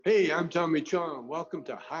Hey, I'm Tommy Chong. Welcome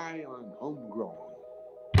to High on Homegrown.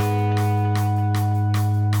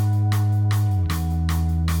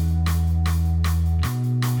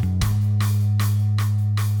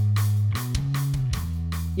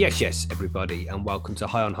 Yes, everybody, and welcome to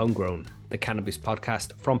High on Homegrown, the cannabis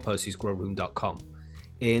podcast from PercysGrowroom.com.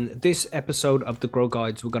 In this episode of the Grow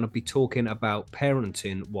Guides, we're going to be talking about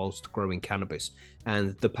parenting whilst growing cannabis.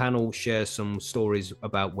 And the panel shares some stories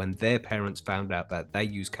about when their parents found out that they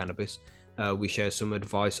use cannabis. We share some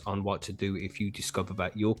advice on what to do if you discover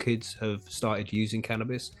that your kids have started using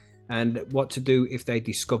cannabis, and what to do if they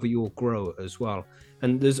discover your grow as well.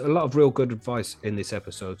 And there's a lot of real good advice in this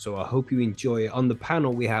episode, so I hope you enjoy it. On the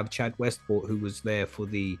panel, we have Chad Westport, who was there for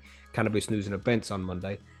the Cannabis News and Events on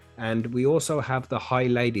Monday. And we also have the High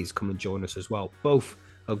Ladies come and join us as well. Both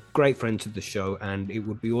are great friends of the show, and it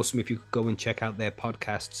would be awesome if you could go and check out their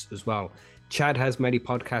podcasts as well. Chad has many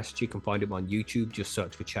podcasts. You can find him on YouTube. Just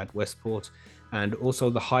search for Chad Westport. And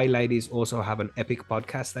also the High Ladies also have an epic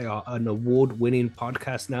podcast. They are an award-winning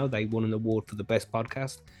podcast now. They won an award for the best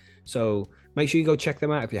podcast. So make sure you go check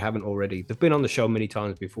them out if you haven't already. They've been on the show many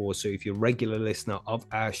times before, so if you're a regular listener of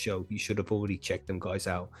our show, you should have already checked them guys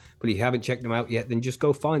out. But if you haven't checked them out yet, then just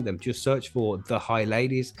go find them. Just search for The High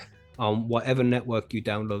Ladies on whatever network you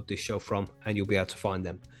download this show from, and you'll be able to find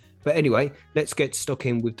them. But anyway, let's get stuck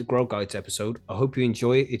in with the Grow Guides episode. I hope you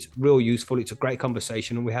enjoy it. It's real useful. It's a great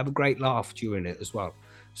conversation, and we have a great laugh during it as well.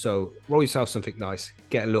 So roll yourself something nice,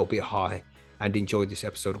 get a little bit high, and enjoy this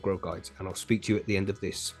episode of Grow Guides. And I'll speak to you at the end of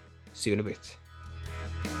this. See you in a bit.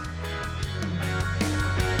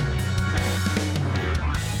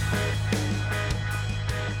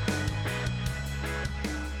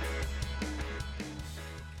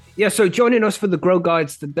 Yeah, so joining us for the Grow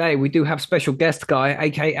Guides today, we do have special guest guy,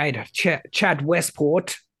 aka Chad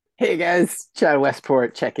Westport. Hey guys, Chad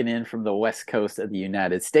Westport checking in from the west coast of the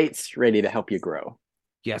United States, ready to help you grow.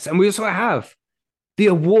 Yes, and we also have the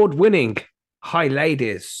award-winning High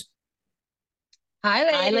Ladies.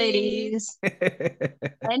 Hi, ladies.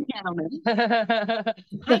 And gentlemen.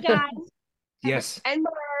 Hi, guys. Yes. And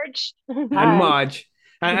Marge. And Marge.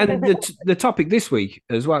 And the topic this week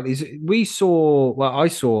as well is I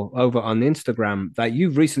saw over on Instagram that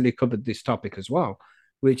you've recently covered this topic as well,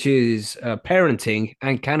 which is parenting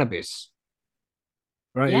and cannabis.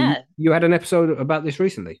 Right? Yeah. You had an episode about this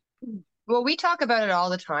recently. Well, we talk about it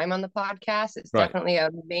all the time on the podcast. It's Right. definitely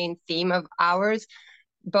a main theme of ours.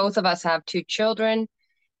 Both of us have two children.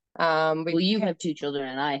 Well, you have two children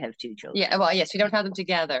and I have two children. Yeah, well, yes, we don't have them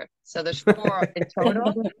together. So there's 4 in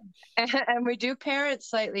total. And we do parent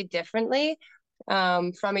slightly differently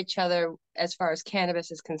from each other as far as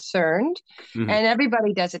cannabis is concerned. Mhm. And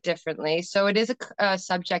everybody does it differently. So it is a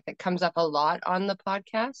subject that comes up a lot on the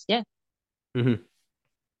podcast. Yeah. Mhm.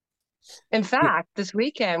 In fact, this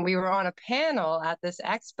weekend we were on a panel at this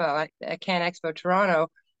expo at Can Expo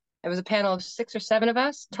Toronto. It was a panel of 6 or 7 of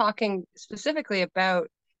us talking specifically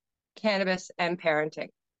about cannabis and parenting.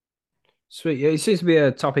 Sweet. Yeah, it seems to be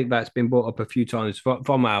a topic that's been brought up a few times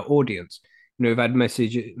from our audience. You know, we've had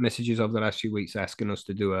messages over the last few weeks asking us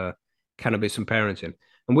to do a cannabis and parenting,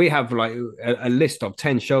 and we have like a list of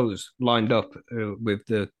 10 shows lined up with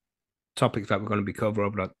the topics that we're going to be covering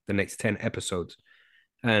over like the next 10 episodes.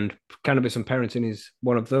 And cannabis and parenting is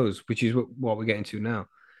one of those, which is what we're getting to now.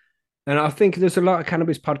 And I think there's a lot of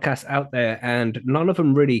cannabis podcasts out there, and none of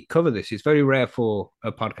them really cover this. It's very rare for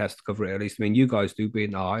a podcast to cover it, at least. I mean, you guys do,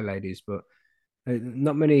 being the High Ladies, but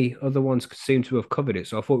not many other ones seem to have covered it.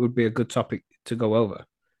 So I thought it would be a good topic to go over.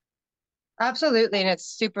 Absolutely, and it's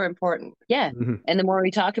super important. Yeah. Mhm. And the more we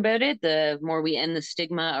talk about it, the more we end the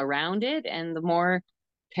stigma around it, and the more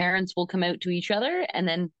parents will come out to each other, and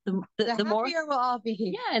then the more happier we'll all be.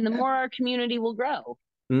 yeah, and the more our community will grow.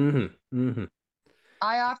 Mm-hmm. Mm-hmm.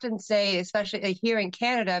 I often say, especially here in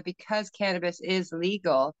Canada, because cannabis is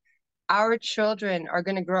legal, our children are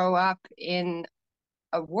going to grow up in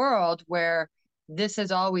a world where this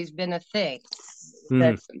has always been a thing.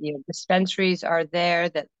 That dispensaries are there,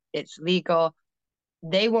 that it's legal.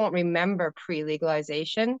 They won't remember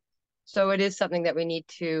pre-legalization, so it is something that we need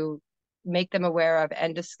to make them aware of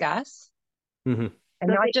and discuss, Mm-hmm. and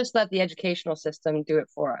not just let the educational system do it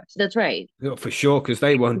for us. That's right. Yeah, for sure, because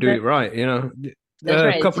they won't do it right. You know, That's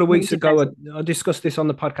right. a couple of It's weeks ago, I discussed this on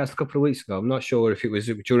the podcast a couple of weeks ago. I'm not sure if it was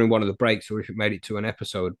during one of the breaks or if it made it to an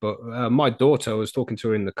episode, but my daughter, I was talking to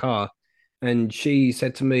her in the car, and she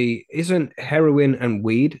said to me, "Isn't heroin and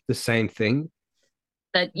weed the same thing?"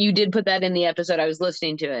 That you did put that in the episode. I was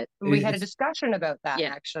listening to it. We had a discussion about that, Yeah.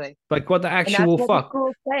 actually. Like, what the And that's actual what the fuck?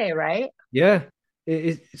 schools say, right? Yeah,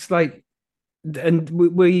 it's like and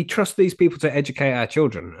we trust these people to educate our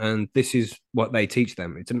children, and this is what they teach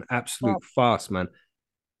them. It's an absolute Well, farce, man.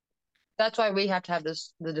 that's why we have to have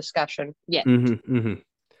the discussion. Yeah.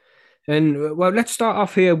 And well, let's start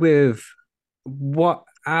off here with what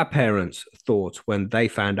our parents thought when they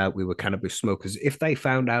found out we were cannabis smokers. If they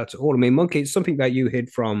found out at all, I mean, Monkey, it's something that you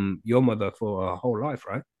hid from your mother for a whole life,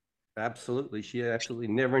 right? Absolutely. She absolutely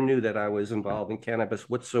never knew that I was involved in cannabis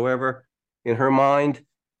whatsoever. In her mind,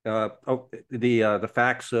 the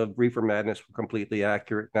facts of reefer madness were completely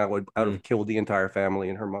accurate. Now would have killed the entire family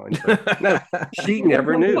in her mind. But no, she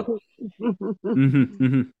never knew.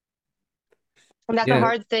 And that's a Yeah.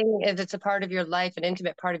 hard thing if it's a part of your life, an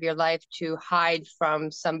intimate part of your life, to hide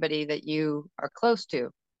from somebody that you are close to.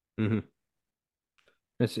 What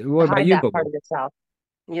about Hide you, that part Bubble? of yourself.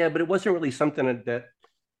 Yeah, but it wasn't really something that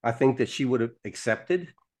I think that she would have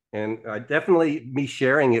accepted. And definitely me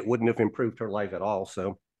sharing it wouldn't have improved her life at all.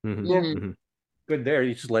 So good there.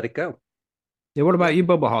 You just let it go. Yeah, what about you,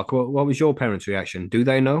 Bubble Hawk? What was your parents' reaction? Do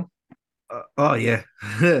they know? Oh yeah,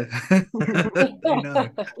 they know.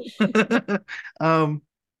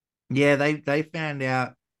 Yeah, they found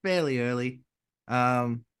out fairly early.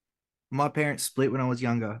 My parents split when I was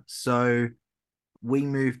younger, so we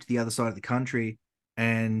moved to the other side of the country,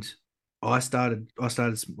 and I started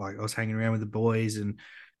like I was hanging around with the boys and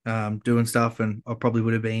doing stuff, and I probably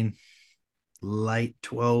would have been late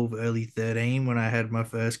 12, early 13 when I had my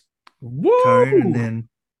first cone, and then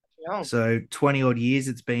so 20 odd years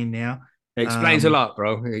it's been now. It explains a lot,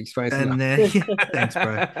 bro. It explains a lot. And then thanks,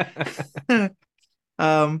 bro.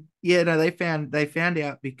 Yeah, no, they found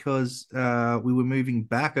out because we were moving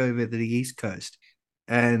back over to the East Coast,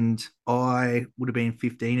 and I would have been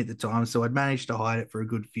 15 at the time, so I'd managed to hide it for a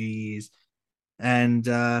good few years. And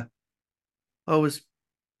I was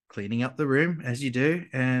cleaning up the room as you do,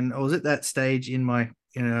 and I was at that stage in my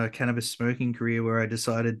cannabis smoking career where I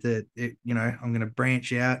decided that I'm going to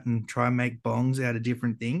branch out and try and make bongs out of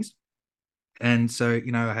different things. And so,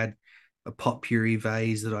 I had a pot puree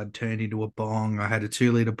vase that I'd turned into a bong. I had a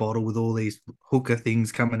 2 liter bottle with all these hookah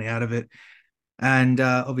things coming out of it. And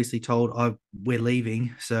obviously told we're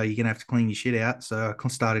leaving, so you're going to have to clean your shit out. So I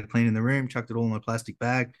started cleaning the room, chucked it all in a plastic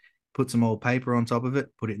bag, put some old paper on top of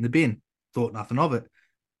it, put it in the bin, thought nothing of it.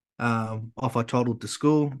 Off I toddled to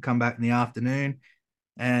school, come back in the afternoon,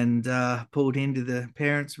 and pulled into the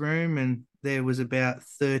parents' room, and there was about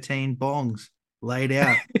 13 bongs laid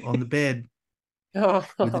out on the bed with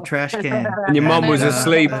the trash can. And your mum was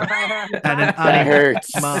asleep. And an That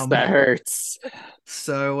hurts. mum. That hurts.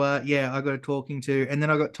 So yeah, I got a talking to, and then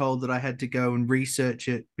I got told that I had to go and research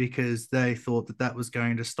it because they thought that was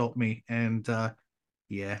going to stop me, and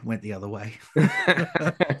yeah, went the other way.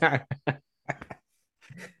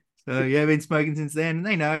 So yeah, I've been smoking since then, and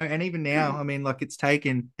they know. And even now, I mean, like it's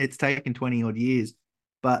taken 20 odd years,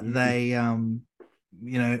 but they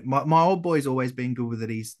my old boy's always been good with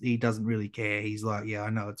it. He doesn't really care. He's like, yeah, I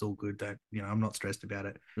know it's all good. Don't I'm not stressed about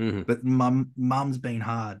it. But mum's been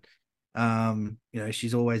hard.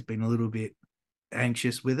 She's always been a little bit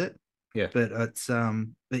anxious with it. Yeah. But it's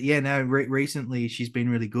but yeah, no, recently she's been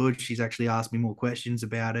really good. She's actually asked me more questions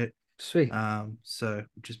about it. Sweet. So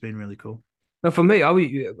which has been really cool. Now, for me, I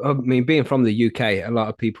mean, being from the UK, a lot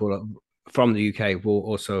of people from the UK will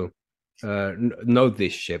also know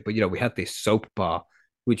this shit. But we had this soap bar,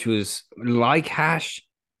 which was like hash,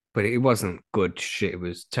 but it wasn't good shit. It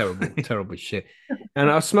was terrible, terrible shit.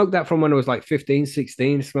 And I smoked that from when I was like 15,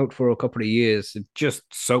 16. Smoked for a couple of years, just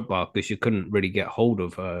soap bar, because you couldn't really get hold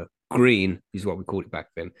of green, is what we called it back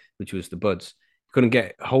then, which was the buds. You couldn't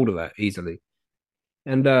get hold of that easily.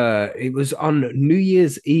 And it was on New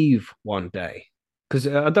Year's Eve one day, because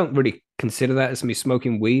I don't really consider that as me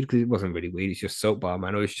smoking weed, because it wasn't really weed. It's just soap bar,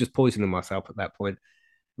 man. I was just poisoning myself at that point.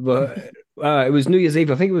 But it was New Year's Eve.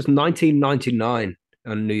 I think it was 1999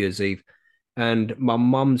 on New Year's Eve. And my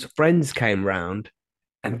mum's friends came round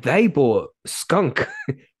and they bought skunk,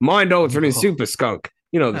 mind-altering super skunk,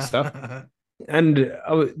 the stuff. And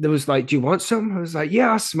there was like, do you want some? I was like,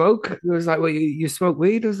 yeah, I smoke. It was like, well, you smoke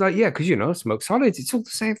weed? I was like, yeah, because I smoke solids. It's all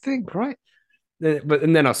the same thing, right?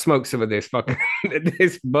 And then I smoked some of this fucking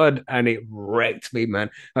this bud, and it wrecked me,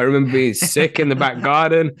 man. I remember being sick in the back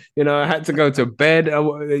garden. I had to go to bed.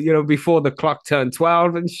 Before the clock turned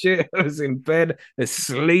 12 and shit. I was in bed,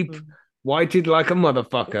 asleep, whited like a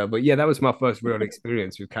motherfucker. But yeah, that was my first real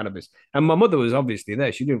experience with cannabis. And my mother was obviously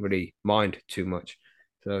there. She didn't really mind too much.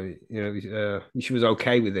 So, she was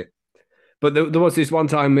okay with it. But there was this one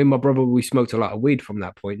time, me and my brother, we smoked a lot of weed from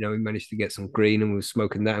that point. We managed to get some green, and we were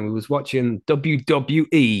smoking that, and we was watching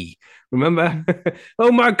WWE. Remember?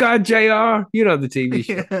 Oh my God, JR. The TV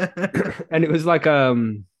show. And it was like,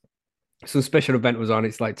 some special event was on.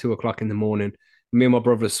 It's like 2 o'clock in the morning. Me and my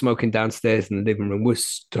brother are smoking downstairs in the living room. We're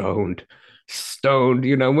stoned, stoned.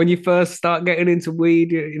 You know, when you first start getting into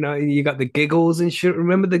weed, you know, you got the giggles and shit.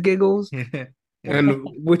 Remember the giggles? Yeah. And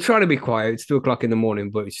we're trying to be quiet. It's 2 o'clock in the morning,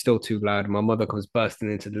 but it's still too loud. My mother comes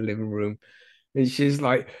bursting into the living room, and she's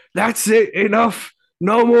like, "That's it, enough.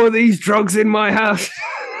 No more of these drugs in my house."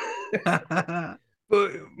 But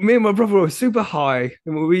me and my brother were super high,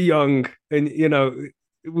 and we were young, and you know,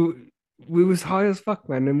 we, we was high as fuck,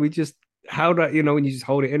 man. And we just held that, you know, when you just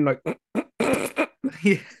hold it in, like,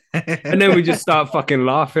 Yeah. and then we just start fucking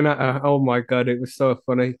laughing at her. Oh my god, it was so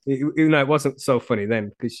funny. Even though it wasn't so funny then,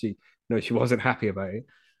 because she, you know, she wasn't happy about it.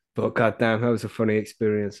 But goddamn, that was a funny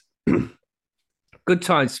experience. Good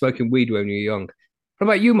times smoking weed when you were young. What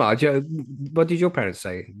about you, Marge? What did your parents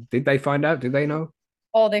say? Did they find out? Did they know?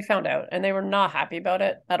 Oh, they found out and they were not happy about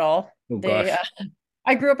it at all. Oh They, gosh.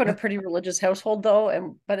 I grew up in a pretty religious household though,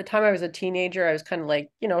 and by the time I was a teenager, I was kind of like,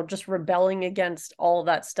 just rebelling against all of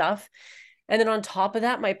that stuff. And then on top of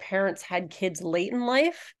that, my parents had kids late in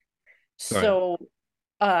life. Right. So,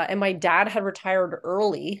 and my dad had retired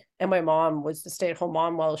early, and my mom was the stay-at-home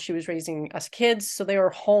mom while she was raising us kids. So they were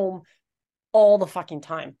home all the fucking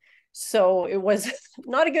time. So it was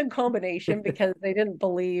not a good combination because they didn't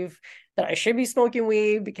believe that I should be smoking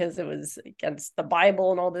weed because it was against the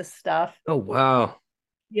Bible and all this stuff. Oh wow.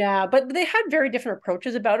 Yeah, but they had very different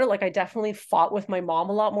approaches about it. Like I definitely fought with my mom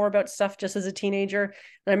a lot more about stuff just as a teenager. And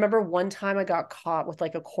I remember one time I got caught with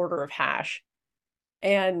like a quarter of hash,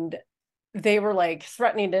 and they were like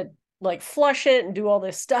threatening to like flush it and do all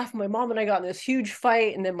this stuff. My mom and I got in this huge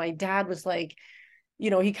fight, and then my dad was like,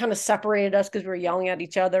 he kind of separated us because we were yelling at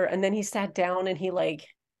each other. And then he sat down and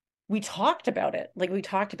we talked about it. Like we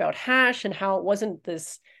talked about hash and how it wasn't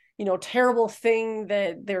this, terrible thing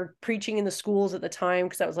that they're preaching in the schools at the time.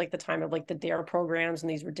 Cause that was like the time of like the DARE programs and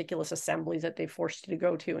these ridiculous assemblies that they forced you to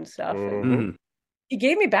go to and stuff. And Mhm. he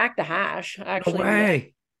gave me back the hash No actually.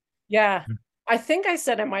 way. Yeah. I think I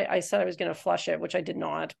said I said I was going to flush it, which I did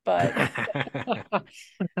not, but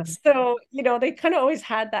so, they kind of always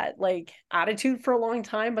had that like attitude for a long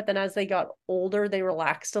time, but then as they got older, they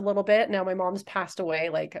relaxed a little bit. Now my mom's passed away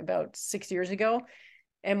like about 6 years ago.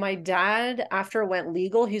 And my dad, after it went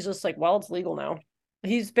legal, he's just like, well, it's legal now.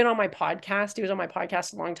 He's been on my podcast. He was on my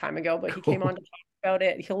podcast a long time ago, but he came on to talk about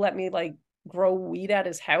it. He'll let me like grow weed at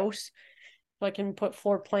his house. So I can put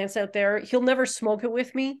floor plants out there. He'll never smoke it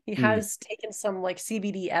with me. He has taken some like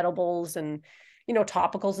CBD edibles and,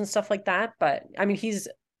 topicals and stuff like that. But I mean, he's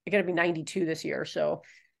going to be 92 this year. So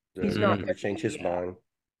he's not Never change his mind.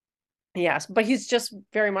 Yes, but he's just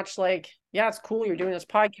very much like, yeah, it's cool. You're doing this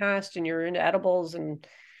podcast and you're into edibles and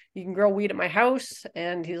you can grow weed at my house.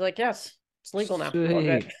 And he's like, yes, it's legal now. All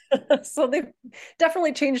good. So they've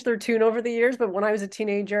definitely changed their tune over the years. But when I was a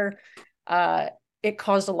teenager, it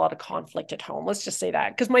caused a lot of conflict at home. Let's just say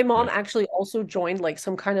that. Because my mom actually also joined like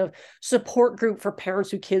some kind of support group for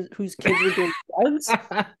parents whose kids were doing drugs.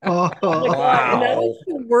 Oh, wow. And that was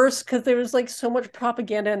the worst because there was like so much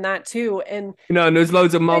propaganda in that too. And and there's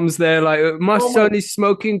loads of moms there like, my son is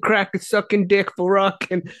smoking crack and sucking dick for rock,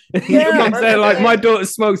 and your mom's there like, my daughter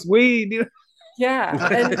smokes weed. Yeah.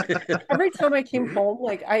 And every time I came home,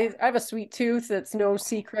 like I have a sweet tooth, that's no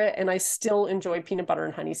secret, and I still enjoy peanut butter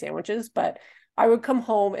and honey sandwiches, but I would come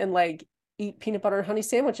home and like eat peanut butter and honey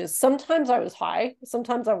sandwiches. Sometimes I was high,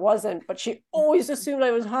 sometimes I wasn't, but she always assumed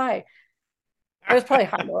I was high. I was probably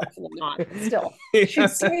high more often than not, but still. She'd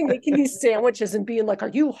see me making these sandwiches and being like, are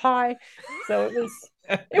you high? So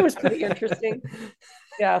it was pretty interesting.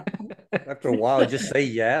 Yeah. After a while, just say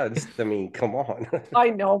yeah. I mean, come on.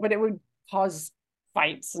 I know, but it would cause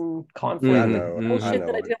fights and conflict. I know. Shit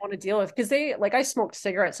that I didn't want to deal with because I smoked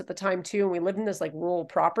cigarettes at the time too, and we lived in this like rural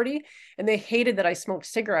property, and they hated that I smoked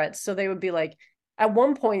cigarettes. So they would be like, at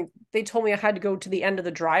one point they told me I had to go to the end of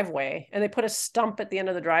the driveway, and they put a stump at the end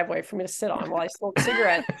of the driveway for me to sit on while I smoked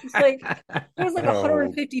cigarettes. It's like it was like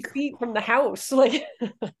 150 feet from the house. Like,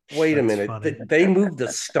 wait a minute, they moved the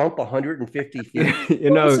stump 150 feet.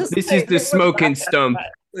 This is the smoking stump.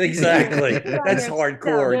 Exactly. That's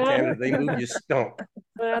hardcore in Canada. They move your stump.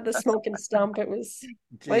 The smoking stump. It was.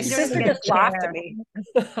 My sister just laughed at me.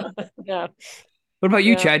 Yeah. What about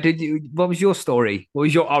you, Chad? What was your story? What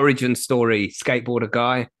was your origin story? Skateboarder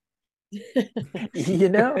guy.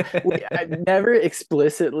 I never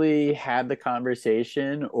explicitly had the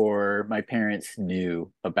conversation, or my parents knew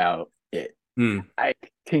about it. I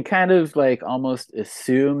can kind of like almost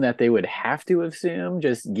assume that they would have to assume,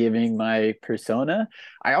 just giving my persona.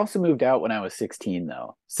 I also moved out when I was 16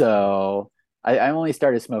 though. So I only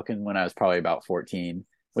started smoking when I was probably about 14,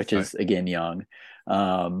 which is again young.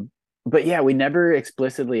 but yeah, we never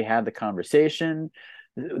explicitly had the conversation.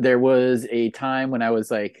 There was a time when I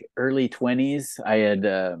was like early 20s. I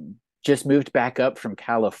had just moved back up from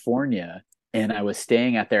California, and I was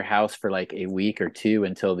staying at their house for like a week or two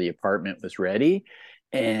until the apartment was ready.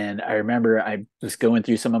 And I remember I was going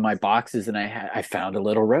through some of my boxes, and I found a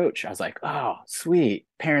little roach. I was like, "Oh, sweet.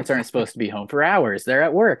 Parents aren't supposed to be home for hours. They're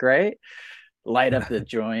at work, right?" Light up the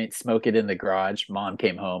joint, smoke it in the garage. Mom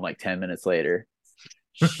came home like 10 minutes later.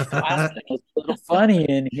 Wow, it's a little funny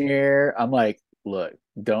in here. I'm like, look,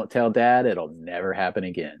 don't tell dad. It'll never happen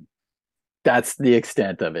again. That's the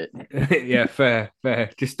extent of it. Yeah, fair,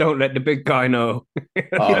 fair. Just don't let the big guy know.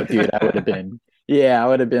 Oh, dude, I would have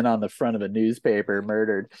been on the front of a newspaper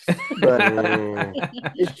murdered. But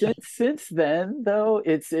since then, though,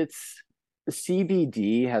 it's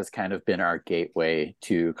CBD has kind of been our gateway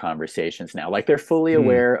to conversations now. Like they're fully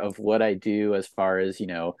aware of what I do as far as,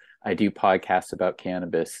 I do podcasts about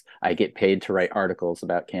cannabis. I get paid to write articles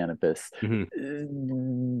about cannabis.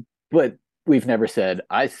 But we've never said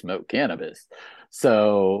I smoke cannabis.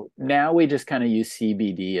 So now we just kind of use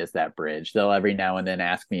CBD as that bridge. They'll every now and then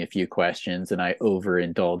ask me a few questions, and I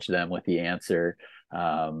overindulge them with the answer.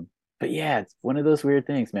 But yeah, it's one of those weird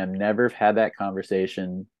things, man. Never had that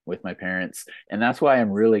conversation with my parents. And that's why I'm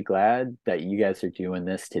really glad that you guys are doing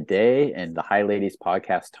this today and the High Ladies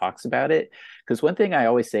podcast talks about it. Because one thing I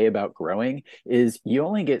always say about growing is you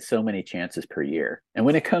only get so many chances per year. And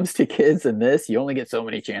when it comes to kids and this, you only get so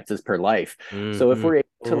many chances per life. So if we're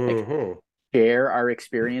able to like share our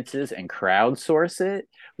experiences and crowdsource it,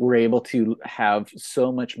 we're able to have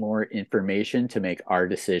so much more information to make our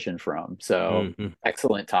decision from. So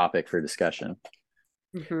excellent topic for discussion.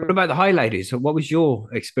 What about the High Ladies? What was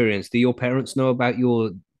your experience? Do your parents know about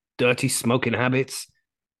your dirty smoking habits?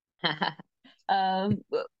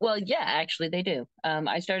 Well, yeah, actually they do.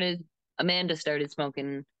 Amanda started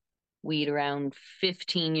smoking weed around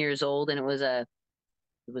 15 years old, and it was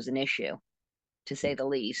an issue, to say the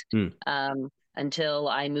least. Until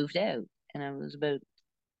I moved out, and I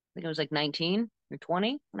think I was like 19 or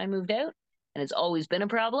 20 when I moved out, and it's always been a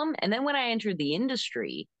problem. And then when I entered the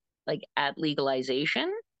industry, like at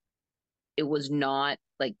legalization, it was not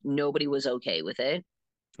like nobody was okay with it.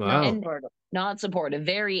 Wow. Not supportive,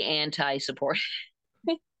 very anti-supportive.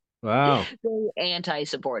 Wow. Very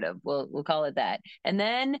anti-supportive. We'll call it that. And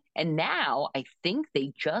now I think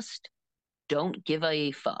they just don't give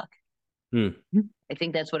a fuck. I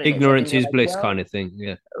think that's what it Ignorance is. is bliss kind of thing.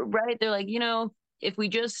 Yeah. Right. They're like, if we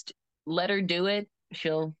just let her do it,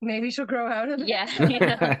 maybe she'll grow out of it.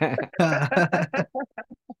 Yeah.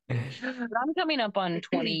 I'm coming up on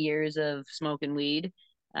 20 years of smoking weed.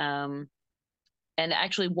 And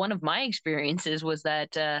actually one of my experiences was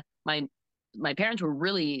that my parents were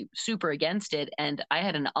really super against it, and I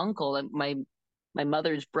had an uncle, my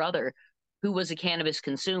mother's brother, who was a cannabis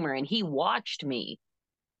consumer, and he watched me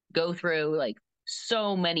go through like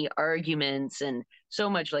so many arguments and so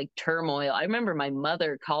much like turmoil. I remember my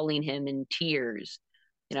mother calling him in tears,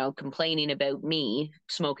 complaining about me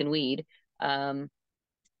smoking weed. And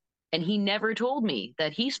he never told me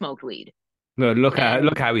that he smoked weed. No, look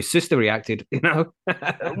how his sister reacted, Well,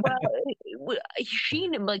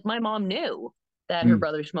 my mom knew that her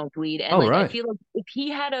brother smoked weed, and I feel like if he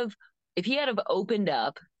had opened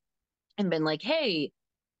up and been like, "Hey,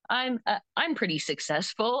 I'm pretty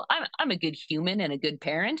successful. I'm a good human and a good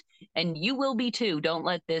parent, and you will be too. Don't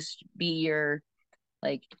let this be your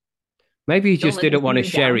like." Maybe he just didn't want to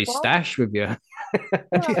share his stash with you.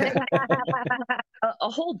 A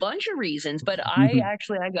whole bunch of reasons, but I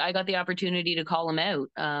got the opportunity to call him out.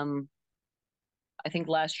 I think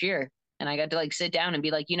last year, and I got to like sit down and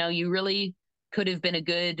be like, you really could have been a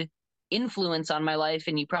good influence on my life,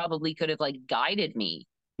 and you probably could have like guided me.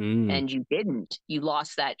 And you didn't. You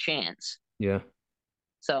lost that chance. Yeah.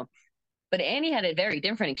 So, but Annie had a very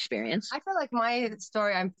different experience. I feel like my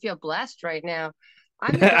story, I feel blessed right now.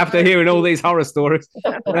 After hearing all these horror stories.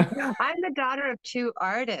 I'm the daughter of two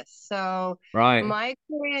artists. So my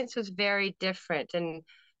experience was very different. And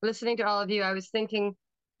listening to all of you, I was thinking,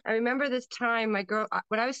 I remember this time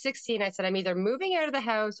when I was 16, I said, I'm either moving out of the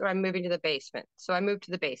house or I'm moving to the basement. So I moved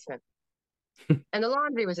to the basement. And the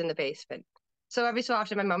laundry was in the basement. So every so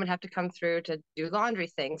often my mom would have to come through to do laundry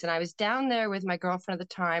things. And I was down there with my girlfriend at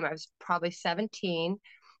the time. I was probably 17.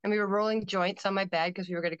 And we were rolling joints on my bed because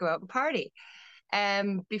we were going to go out and party.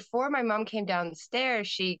 And before my mom came down the stairs,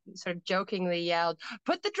 she sort of jokingly yelled,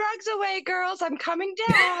 "Put the drugs away, girls. I'm coming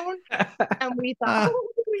down." And we thought,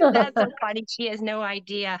 oh, that's so funny. She has no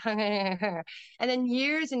idea. And then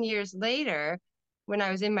years and years later, when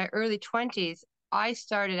I was in my early 20s, I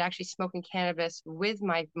started actually smoking cannabis with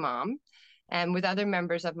my mom. and with other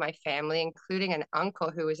members of my family, including an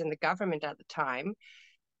uncle who was in the government at the time.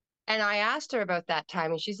 And I asked her about that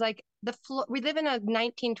time, and she's like, we live in a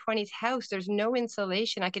 1920s house. There's no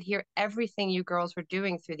insulation. I could hear everything you girls were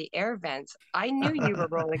doing through the air vents. I knew you were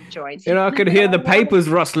rolling joints. I could hear the papers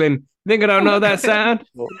rustling. Think I don't know that sound?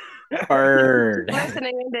 Bird.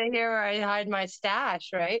 Listening to hear where I hide my stash,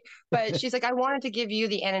 right? But she's like, I wanted to give you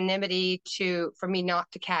the anonymity for me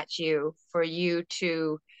not to catch you, for you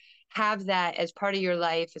to have that as part of your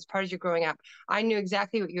life, as part of your growing up. I knew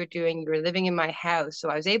exactly what you were doing. You were living in my house, so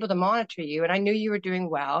I was able to monitor you, and I knew you were doing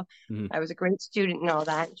well. I was a great student and all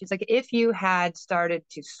that. She's like, if you had started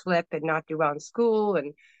to slip and not do well in school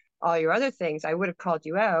and all your other things, I would have called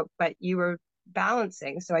you out, but you were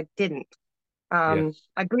balancing, so I didn't.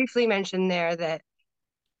 I briefly mentioned there that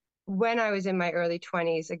when I was in my early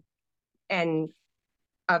 20s and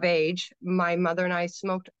of age, my mother and I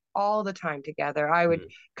smoked all the time together. I would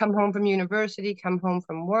come home from university, come home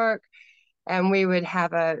from work, and we would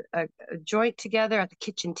have a joint together at the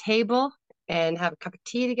kitchen table and have a cup of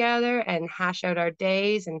tea together and hash out our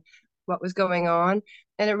days and what was going on.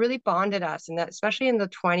 And it really bonded us. And that, especially in the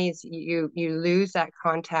 20s, you lose that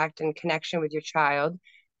contact and connection with your child.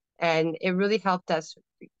 And it really helped us,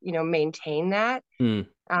 maintain that.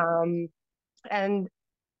 And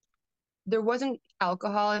there wasn't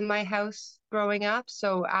alcohol in my house growing up.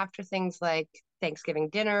 So after things like Thanksgiving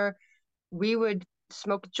dinner, we would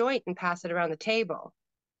smoke a joint and pass it around the table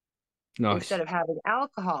instead of having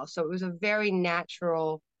alcohol. So it was a very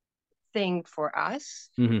natural thing for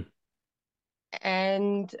us.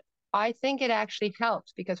 And I think it actually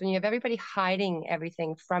helps, because when you have everybody hiding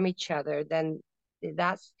everything from each other, then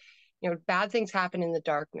that's, bad things happen in the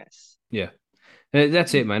darkness. Yeah.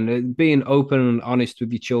 That's it, man. Being open and honest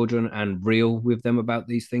with your children and real with them about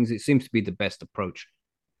these things, it seems to be the best approach.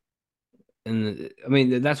 And I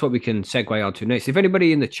mean, that's what we can segue on to next. If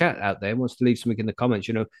anybody in the chat out there wants to leave something in the comments,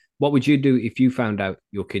 what would you do if you found out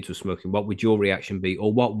your kids were smoking? What would your reaction be?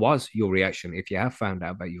 Or what was your reaction if you have found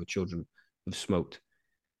out about your children have smoked?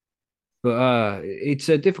 But it's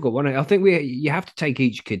a difficult one. I think you have to take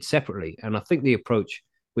each kid separately. And I think the approach,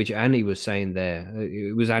 which Annie was saying there,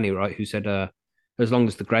 it was Annie, right, who said, as long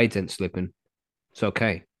as the grades ain't slipping, it's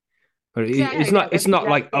okay. But it's not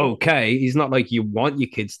like okay. It's not like you want your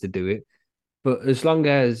kids to do it, but as long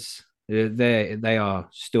as they are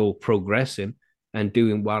still progressing and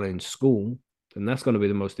doing well in school, then that's going to be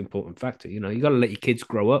the most important factor. You got to let your kids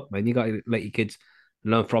grow up, man. You got to let your kids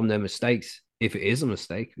learn from their mistakes, if it is a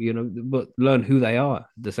mistake, but learn who they are at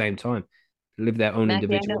the same time, live their own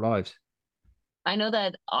individual lives. I know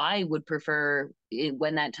that I would prefer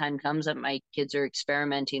when that time comes that my kids are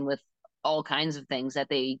experimenting with all kinds of things, that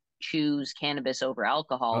they choose cannabis over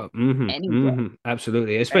alcohol.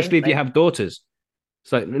 Absolutely. Especially if you have daughters.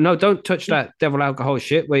 It's like, no, don't touch that devil alcohol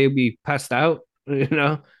shit where you'll be passed out,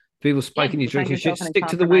 people spiking your drinking shit. Stick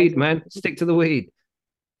to the weed, man. Stick to the weed.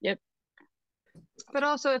 Yep. But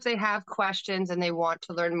also, if they have questions and they want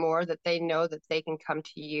to learn more, that they know that they can come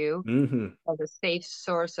to you as a safe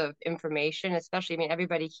source of information. Especially,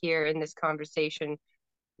 everybody here in this conversation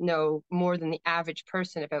know more than the average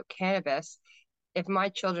person about cannabis. If my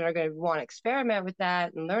children are going to want to experiment with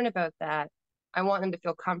that and learn about that, I want them to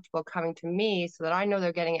feel comfortable coming to me, so that I know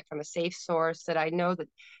they're getting it from a safe source, that I know that,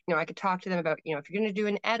 I could talk to them about, if you're going to do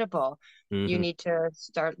an edible, you need to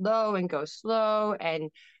start low and go slow,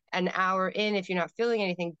 and an hour in, if you're not feeling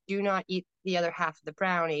anything, do not eat the other half of the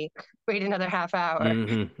brownie. Wait another half hour.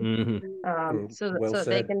 So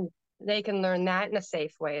that they can learn that in a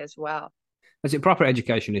safe way as well. As it, proper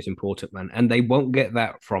education is important, man, and they won't get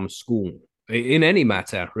that from school in any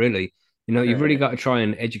matter, really. You've really got to try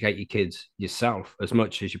and educate your kids yourself as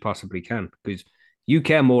much as you possibly can, because you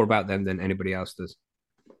care more about them than anybody else does.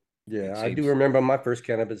 Yeah, I do remember my first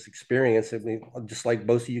cannabis experience. Just like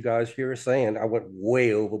both of you guys here are saying, I went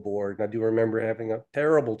way overboard. And I do remember having a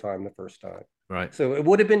terrible time the first time. Right. So it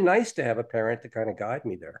would have been nice to have a parent to kind of guide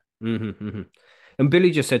me there. And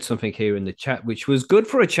Billy just said something here in the chat, which was good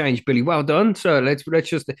for a change, Billy. Well done. So let's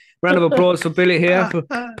just round of applause for Billy here for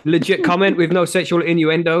legit comment with no sexual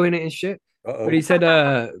innuendo in it and shit. But he said,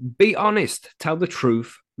 be honest, tell the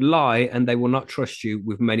truth, lie, and they will not trust you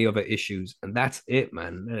with many other issues. And that's it,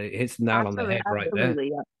 man. It hits the nail on the head right there.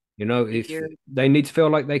 Yeah. If they need to feel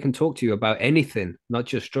like they can talk to you about anything, not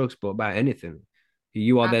just drugs, but about anything.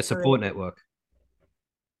 You are their support network.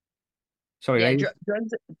 Sorry, yeah,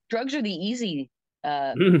 drugs are the easy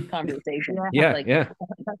conversation. Yeah.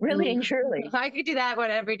 Really and truly. I could do that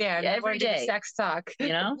one every day. Every day. Sex talk.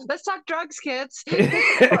 Let's talk drugs, kids.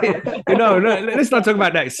 No, let's not talk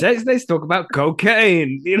about that sex. Let's talk about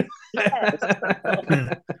cocaine.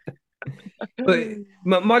 But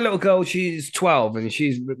my little girl, she's 12 and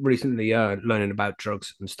she's recently learning about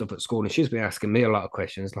drugs and stuff at school. And she's been asking me a lot of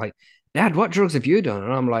questions like, Dad, what drugs have you done?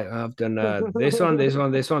 And I'm like, I've done this one, this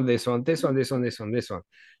one, this one, this one, this one, this one, this one, this one.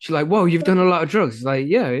 She's like, whoa, you've done a lot of drugs. It's like,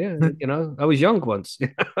 yeah, you know, I was young once.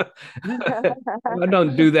 I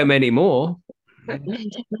don't do them anymore. I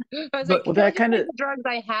was But- like, Well, can I that just kind pick of the drugs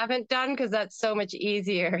I haven't done because that's so much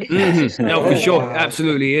easier. No, for sure. Wow.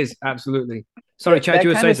 Absolutely is. Absolutely. Sorry, Chad, that you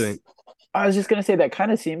were kind saying of something. I was just going to say that kind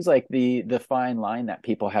of seems like the fine line that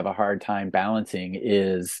people have a hard time balancing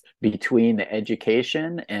is between the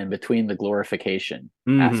education and between the glorification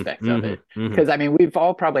aspect of it. Because I mean, we've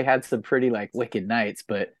all probably had some pretty like wicked nights,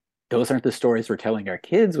 but those aren't the stories we're telling our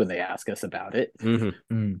kids when they ask us about it.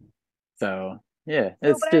 So yeah,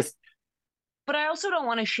 it's just. But I also don't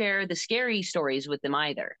want to share the scary stories with them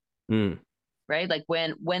either. Right? Like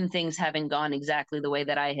when things haven't gone exactly the way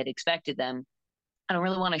that I had expected them, I don't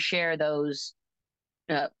really want to share those,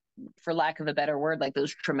 for lack of a better word, like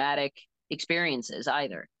those traumatic experiences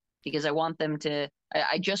either, because I want them to.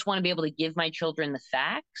 I just want to be able to give my children the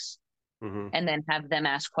facts, and then have them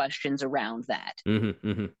ask questions around that.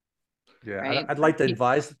 Yeah, Right? I'd like to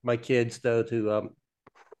advise my kids though to,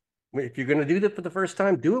 if you're going to do that for the first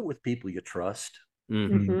time, do it with people you trust.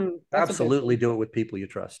 Absolutely, do it with people you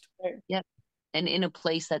trust. Yep, and in a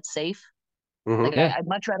place that's safe. Mhm. Like Yeah. I'd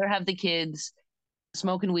much rather have the kids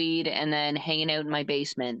smoking weed and then hanging out in my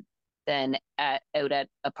basement than out at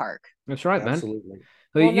a park. That's right, man. Absolutely.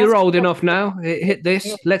 Well, you're old enough now. Hit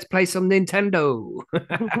this. Let's play some Nintendo.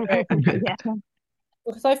 Yeah.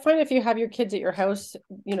 Because I find if you have your kids at your house,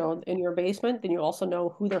 you know, in your basement, then you also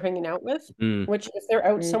know who they're hanging out with. Which, if they're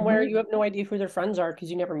out somewhere, you have no idea who their friends are because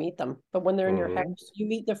you never meet them. But when they're in your house, you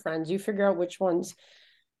meet the friends. You figure out which ones,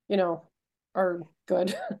 you know, are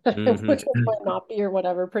good, which ones might not be, or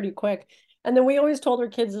whatever, pretty quick. And then we always told our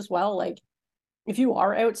kids as well, like, if you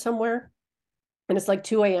are out somewhere and it's like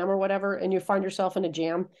 2 a.m. or whatever, and you find yourself in a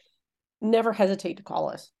jam, never hesitate to call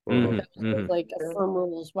us. Like a firm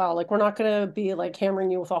rule as well. Like, we're not going to be like hammering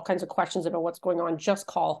you with all kinds of questions about what's going on. Just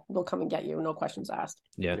call. We'll come and get you. No questions asked.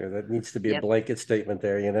 Yeah, that needs to be a blanket statement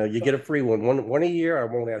there. You know, you get a free one a year. I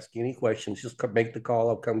won't ask you any questions. Just make the call.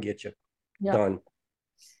 I'll come get you. Done.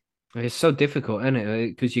 It's so difficult, isn't it?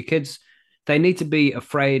 Because your kids, they need to be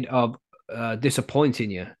afraid of disappointing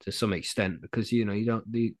you to some extent, because you know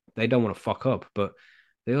they don't want to fuck up, but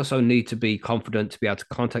they also need to be confident to be able to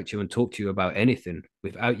contact you and talk to you about anything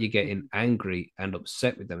without you getting angry and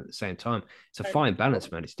upset with them at the same time. It's a fine balance,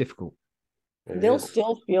 man. It's difficult. They'll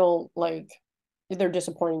still feel like they're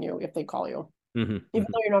disappointing you if they call you, even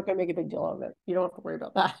though you're not going to make a big deal of it. You don't have to worry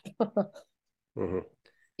about that.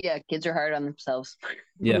 Yeah, kids are hard on themselves.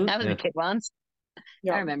 Yeah, I was a kid once.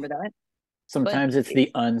 I remember that. Sometimes it's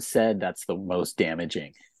the unsaid that's the most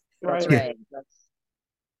damaging. That's Yeah. right.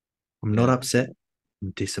 I'm not upset.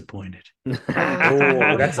 I'm disappointed. Oh,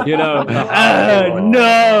 that's a no.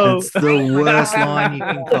 That's the worst line you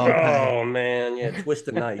can call. Oh man, yeah, twist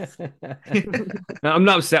the knife. I'm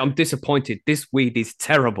not upset. I'm disappointed. This weed is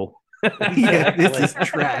terrible. Yeah, this is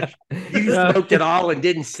trash. You smoked it all and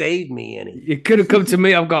didn't save me any. You could have come to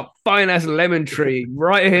me. I've got fine ass lemon tree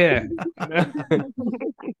right here.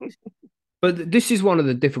 But this is one of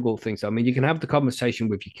the difficult things. I mean, you can have the conversation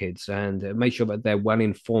with your kids and make sure that they're well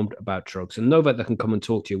informed about drugs and know that they can come and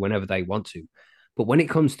talk to you whenever they want to. But when it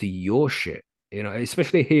comes to your shit, you know,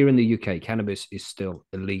 especially here in the UK, cannabis is still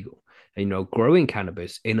illegal. And, you know, growing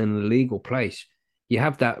cannabis in an illegal place, you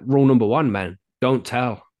have that rule number one, man, don't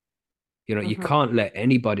tell. You know, you can't let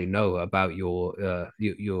anybody know about your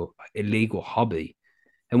illegal hobby.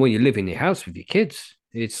 And when you live in your house with your kids,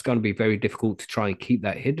 it's going to be very difficult to try and keep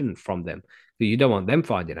that hidden from them. But you don't want them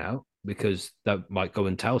finding out, because that might go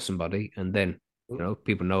and tell somebody, and then, you know,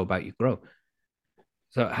 people know about your grow.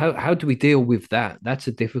 So how do we deal with that? That's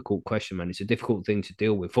a difficult question, man. It's a difficult thing to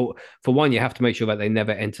deal with. For one, you have to make sure that they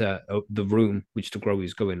never enter the room which the grow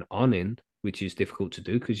is going on in, which is difficult to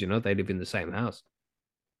do because, you know, they live in the same house.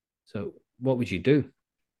 So what would you do?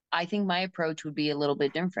 I think my approach would be a little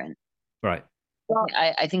bit different. Right. Well,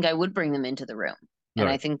 I think I would bring them into the room. And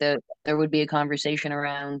I think that there would be a conversation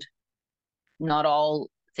around not all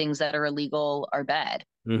things that are illegal are bad.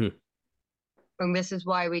 And this is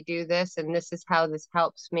why we do this, and this is how this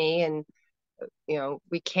helps me. And, you know,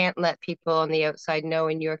 we can't let people on the outside know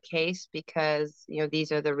in your case because, you know,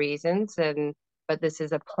 these are the reasons. But this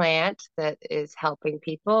is a plant that is helping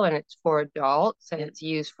people, and it's for adults, and it's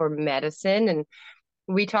used for medicine. And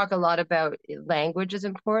we talk a lot about language is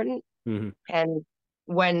important. And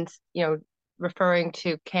when, you know, referring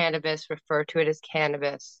to cannabis, refer to it as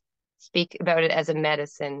cannabis, speak about it as a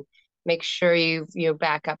medicine. make sure you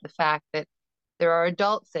back up the fact that there are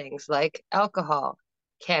adult things like alcohol.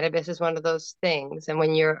 Cannabis is one of those things. And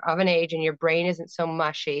when you're of an age and your brain isn't so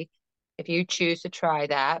mushy, if you choose to try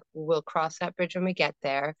that, we'll cross that bridge when we get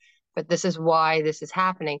there. But this is why this is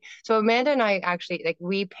happening. So Amanda and I actually, like,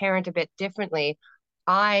 we parent a bit differently.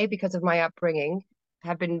 I, because of my upbringing,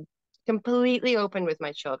 have been completely open with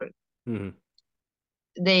my children. Mm-hmm.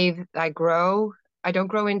 I don't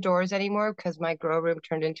grow indoors anymore because my grow room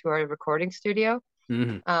turned into a recording studio.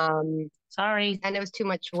 Mm-hmm. Sorry. And it was too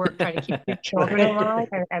much work trying to keep the children alive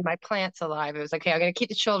and my plants alive. It was like, okay, I'm going to keep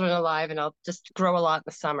the children alive and I'll just grow a lot in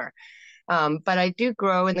the summer. But I do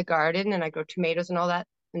grow in the garden and I grow tomatoes and all that.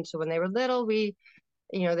 And so when they were little, they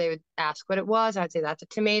would ask what it was. I'd say, that's a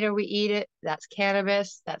tomato. We eat it. That's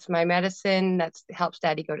cannabis. That's my medicine. That's helps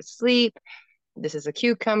daddy go to sleep. This is a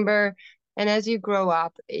cucumber. And as you grow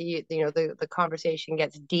up, the conversation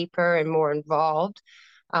gets deeper and more involved.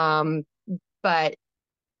 But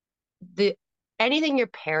anything your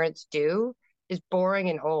parents do is boring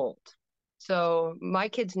and old. So my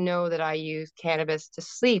kids know that I use cannabis to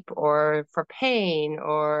sleep or for pain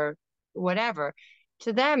or whatever.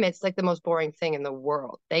 To them, it's like the most boring thing in the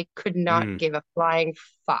world. They could not give a flying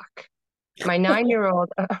fuck. My 9-year-old,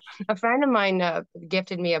 a friend of mine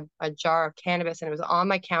gifted me a jar of cannabis and it was on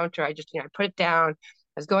my counter. I put it down. I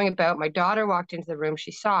was going about. My daughter walked into the room.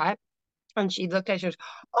 She saw it and she looked at it. She goes,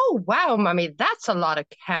 "Oh, wow, mommy, that's a lot of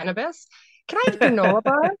cannabis. Can I have granola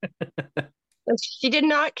bar?" She did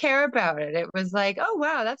not care about it. It was like, "Oh,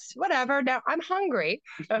 wow, that's whatever. Now I'm hungry."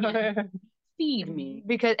 Yeah. Feed me.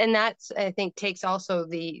 And that's, I think, takes also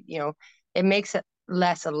it makes it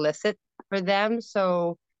less illicit for them.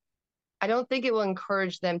 So I don't think it will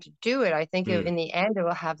encourage them to do it. I think in the end, it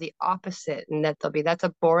will have the opposite, and that's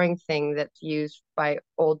a boring thing that's used by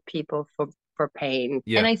old people for pain.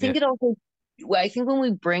 Yeah, and I think I think when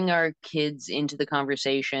we bring our kids into the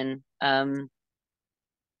conversation, I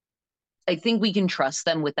think we can trust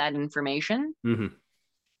them with that information.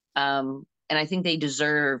 Mm-hmm. And I think they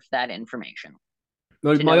deserve that information.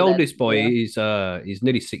 Well, my oldest boy, he's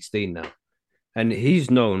nearly 16 now. And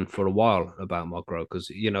he's known for a while about my grow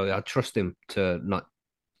because, I trust him to not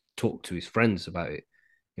talk to his friends about it.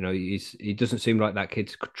 He doesn't seem like that kid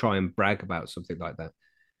to try and brag about something like that.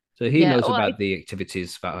 So he knows about the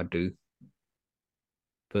activities that I do.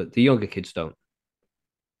 But the younger kids don't.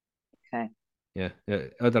 Okay. Yeah.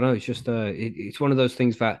 I don't know. It's just, it's one of those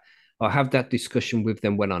things that I have that discussion with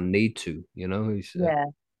them when I need to,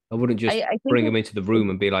 I wouldn't just bring them into the room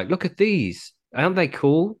and be like, "Look at these. Aren't they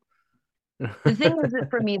cool?" The thing is that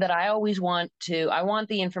for me that I always want the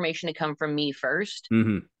information to come from me first,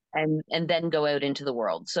 and then go out into the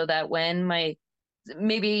world, so that when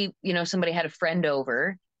maybe somebody had a friend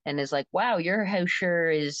over and is like, "Wow, your house sure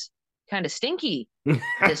is kind of stinky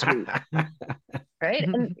this week," right?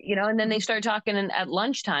 And then they start talking at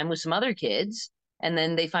lunchtime with some other kids, and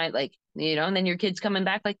then they find and then your kid's coming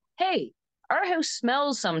back like, "Hey, our house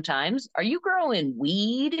smells sometimes. Are you growing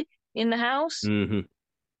weed in the house?" Mm-hmm.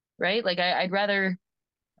 Right? Like I'd rather,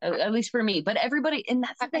 at least for me, but everybody, and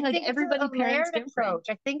that's the thing, like everybody parents approach.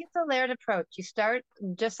 I think it's a layered approach. You start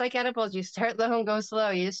just like edibles, you start low and go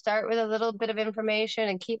slow. You start with a little bit of information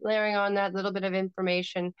and keep layering on that little bit of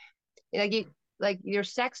information. Like your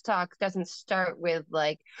sex talk doesn't start with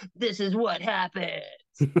like, "This is what happens."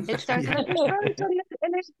 It starts with birds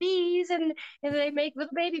and there's bees and they make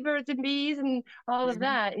little baby birds and bees and all of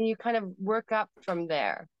that. And you kind of work up from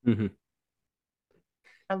there. Mm-hmm.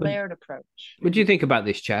 A layered approach. What do you think about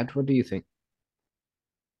this, Chad? What do you think?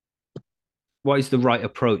 What is the right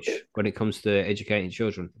approach when it comes to educating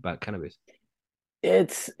children about cannabis?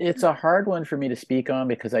 It's a hard one for me to speak on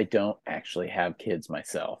because I don't actually have kids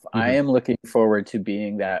myself. I am looking forward to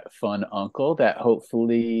being that fun uncle that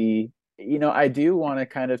hopefully, I do want to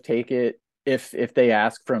kind of take it if they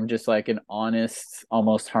ask from just like an honest,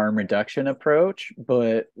 almost harm reduction approach.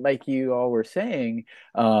 But like you all were saying,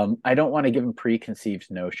 I don't want to give them preconceived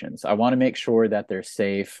notions. I want to make sure that they're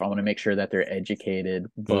safe. I want to make sure that they're educated,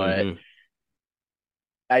 but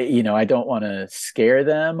I don't want to scare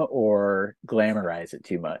them or glamorize it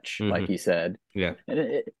too much, like you said.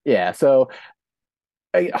 Yeah. So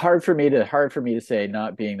hard for me to say,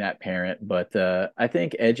 not being that parent, but I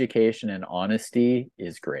think education and honesty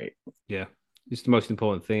is great. Yeah, it's the most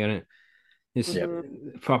important thing, isn't it?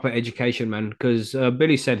 It's proper education, man. Because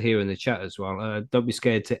Billy said here in the chat as well, don't be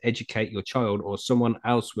scared to educate your child or someone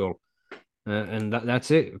else will. And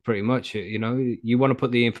that's it, pretty much. You want to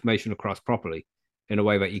put the information across properly in a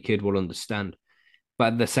way that your kid will understand.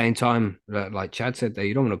 But at the same time, like Chad said there,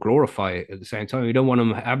 you don't want to glorify it at the same time. You don't want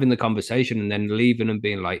them having the conversation and then leaving and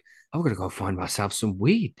being like, "I'm going to go find myself some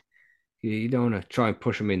weed." You don't want to try and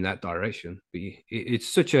push them in that direction, but it's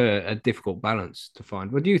such a difficult balance to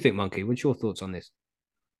find. What do you think, Monkey? What's your thoughts on this?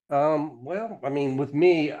 Well, I mean, with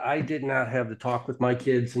me, I did not have the talk with my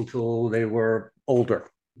kids until they were older.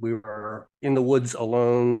 We were in the woods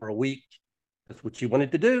alone for a week. That's what you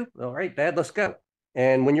wanted to do. All right, Dad, let's go.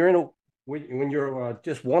 And when you're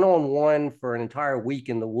just one on one for an entire week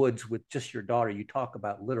in the woods with just your daughter, you talk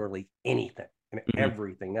about literally anything and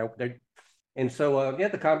everything. And so,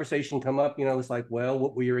 the conversation come up. It's like, well,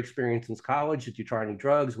 what were your experiences in college? Did you try any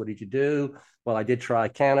drugs? What did you do? Well, I did try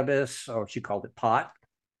cannabis, or she called it pot.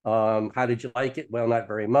 How did you like it? Well, not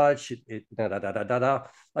very much.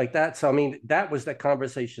 Like that. So I mean, that was that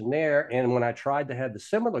conversation there. And when I tried to have the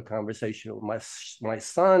similar conversation with my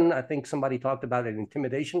son, I think somebody talked about an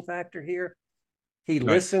intimidation factor here. He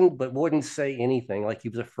listened but wouldn't say anything, like he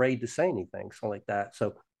was afraid to say anything, something like that.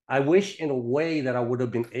 So I wish in a way that I would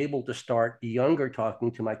have been able to start younger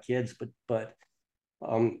talking to my kids, but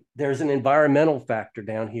there's an environmental factor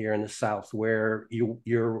down here in the South where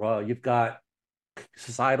you've got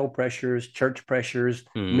societal pressures, church pressures,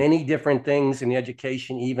 many different things in the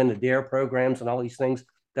education, even the DARE programs and all these things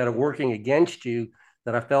that are working against you,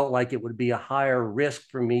 that I felt like it would be a higher risk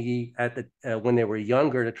for me when they were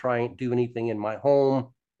younger to try and do anything in my home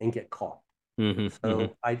and get caught.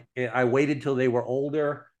 I waited till they were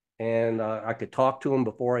older and I could talk to them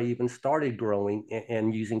before I even started growing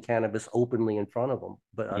and using cannabis openly in front of them.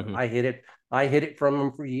 But I hid it from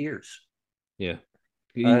them for years. Yeah.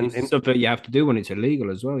 It's something you have to do when it's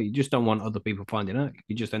illegal as well. You just don't want other people finding out.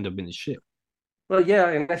 You just end up in the shit. Well, yeah,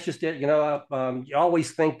 and that's just it. You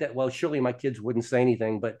always think that, well, surely my kids wouldn't say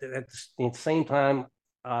anything, but at the same time,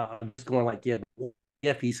 it's going like, yeah,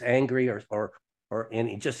 if he's angry and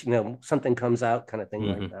he just, something comes out, kind of thing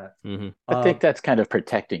like that. I think that's kind of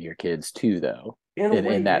protecting your kids too, though,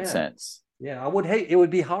 in that sense. Yeah, I would hate. It would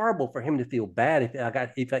be horrible for him to feel bad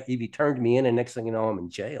if he turned me in, and next thing you know, I'm in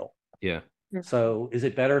jail. Yeah. So is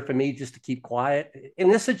it better for me just to keep quiet? In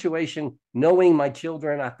this situation, knowing my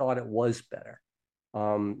children, I thought it was better.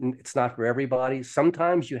 It's not for everybody.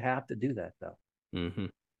 Sometimes you have to do that, though,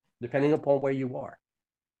 depending upon where you are.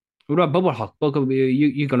 What about Bubble Hawk?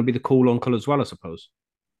 You're going to be the cool uncle as well, I suppose.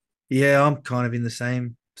 Yeah, I'm kind of in the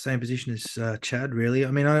same position as Chad, really.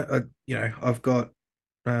 I mean, I've got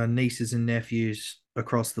nieces and nephews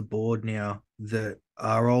across the board now that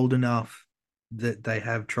are old enough that they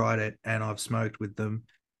have tried it and I've smoked with them,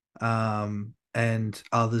 and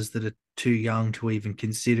others that are too young to even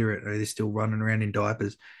consider it, or they're still running around in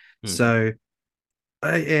diapers. So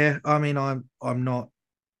I mean, I'm not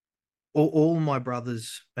all my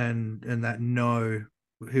brothers and that know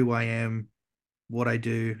who I am, what I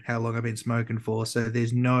do, how long I've been smoking for, so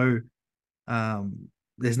there's nothing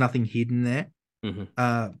hidden there.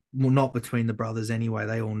 Well, not between the brothers anyway.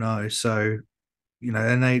 They all know. So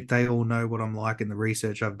and they all know what I'm like and the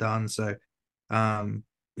research I've done. So, I'm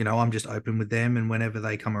just open with them. And whenever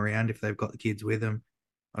they come around, if they've got the kids with them,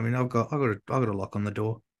 I mean, I've got a lock on the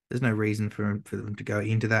door. There's no reason for them to go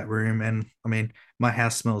into that room. And I mean, my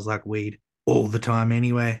house smells like weed all the time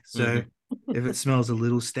anyway. So if it smells a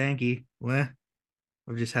little stanky, well,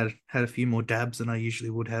 I've just had a few more dabs than I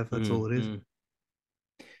usually would have. That's all it is.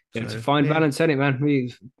 Yeah, it's a fine balance, isn't it, man?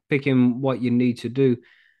 Picking what you need to do.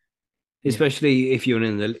 Especially if you're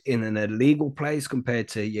in an illegal place compared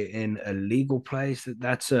to you're in a legal place,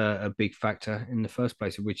 that's a big factor in the first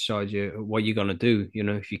place of which side what you're gonna do.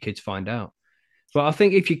 If your kids find out. But I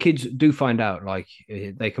think if your kids do find out, like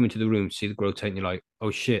they come into the room, see the grow tent, you're like,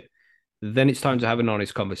 oh shit, then it's time to have an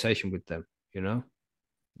honest conversation with them.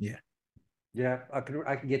 Yeah. Yeah, I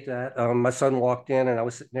could get that. My son walked in and I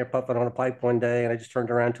was sitting there puffing on a pipe one day, and I just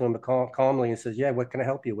turned around to him calmly and says, "Yeah, what can I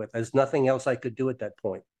help you with?" There's nothing else I could do at that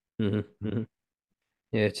point. Yeah,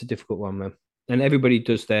 it's a difficult one, man. And everybody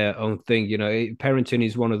does their own thing. Parenting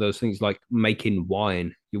is one of those things like making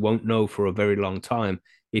wine. You won't know for a very long time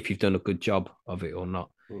if you've done a good job of it or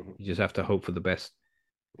not. You just have to hope for the best.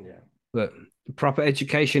 Yeah. But proper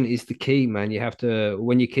education is the key, man. You have to,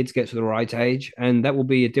 when your kids get to the right age, and that will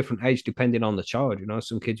be a different age depending on the child.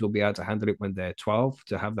 Some kids will be able to handle it when they're 12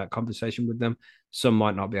 to have that conversation with them. Some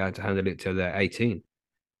might not be able to handle it till they're 18.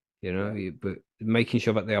 But making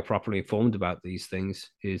sure that they are properly informed about these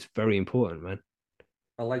things is very important, man.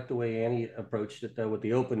 I like the way Annie approached it, though, with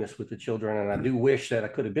the openness with the children. And I do wish that I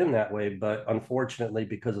could have been that way. But unfortunately,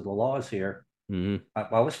 because of the laws here,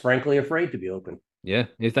 I was frankly afraid to be open. Yeah.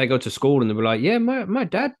 If they go to school and they'll be like, yeah, my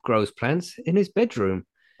dad grows plants in his bedroom.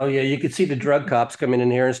 Oh, yeah. You could see the drug cops coming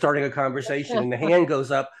in here and starting a conversation, and the hand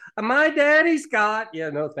goes up. My daddy's got.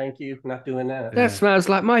 Yeah, no, thank you. Not doing that. That smells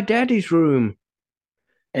like my daddy's room.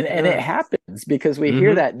 And it happens because we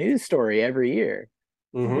hear that news story every year.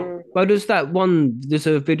 Well, there's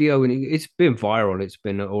a video, and it's been viral. It's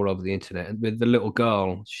been all over the internet with the little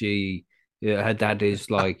girl. Her dad is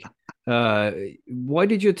like, why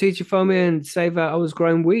did your teacher phone me and say that I was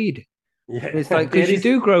growing weed? Yeah. And it's like, because you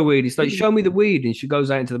do grow weed. It's like, show me the weed. And she goes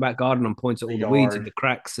out into the back garden and points at all the weeds in the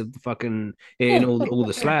cracks of the fucking, in all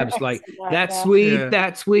the slabs. Like, that's weed,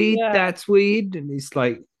 that's weed, that's weed. And it's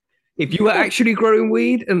like, if you were actually growing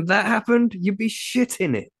weed and that happened, you'd be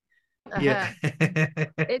shitting it. Yeah.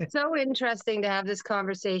 It's so interesting to have this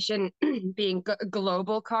conversation being a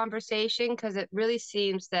global conversation, because it really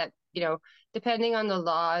seems that, depending on the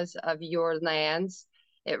laws of your lands,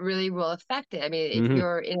 it really will affect it. I mean, if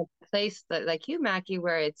you're in a place that, like you, Mackie,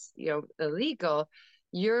 where it's, illegal,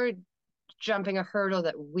 you're jumping a hurdle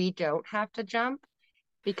that we don't have to jump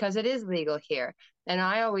because it is legal here. And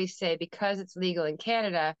I always say, because it's legal in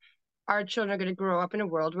Canada, our children are going to grow up in a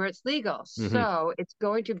world where it's legal. So it's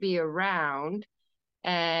going to be around,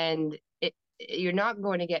 and you're not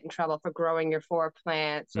going to get in trouble for growing your 4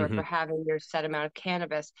 plants or for having your set amount of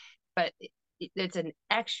cannabis. But it's an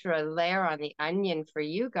extra layer on the onion for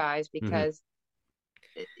you guys, because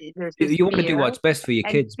there's this you want to do fear, what's best for your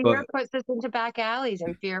and kids, fear but puts us into back alleys,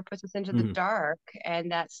 and fear puts us into the dark.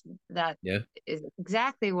 And that is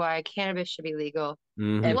exactly why cannabis should be legal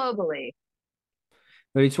globally.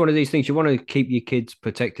 But it's one of these things, you want to keep your kids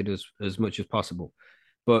protected as much as possible.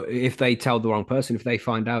 But if they tell the wrong person, if they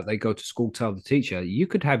find out, they go to school, tell the teacher, you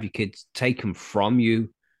could have your kids taken from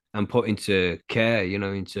you and put into care,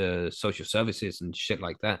 into social services and shit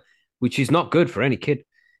like that, which is not good for any kid,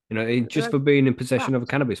 just for being in possession of a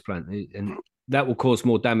cannabis plant. And that will cause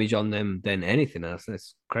more damage on them than anything else.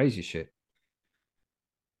 That's crazy shit.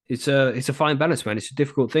 It's a fine balance, man. It's a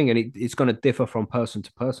difficult thing, and it's going to differ from person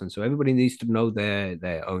to person. So everybody needs to know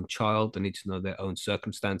their own child. They need to know their own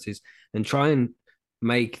circumstances and try and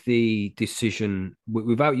make the decision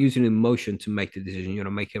without using emotion to make the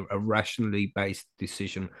decision. Make a rationally based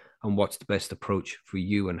decision on what's the best approach for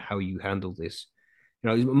you and how you handle this.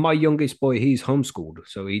 My youngest boy, he's homeschooled,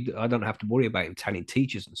 so I don't have to worry about him telling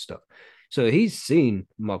teachers and stuff. So he's seen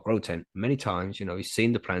my grow tent many times. He's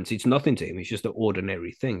seen the plants. It's nothing to him. It's just an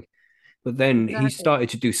ordinary thing. But then he started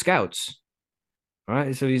to do scouts,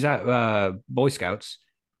 right? So he's at Boy Scouts,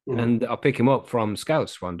 and I'll pick him up from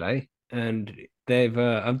scouts one day, and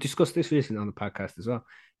I've discussed this recently on the podcast as well.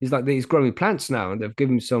 He's growing plants now, and they've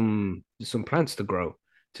given him some plants to grow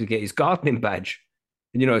to get his gardening badge.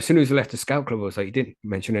 And as soon as he left the scout club, I was like, "You didn't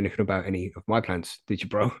mention anything about any of my plants, did you,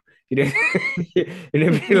 bro?" You didn't.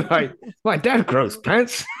 You'd be like, "My dad grows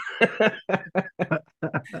plants."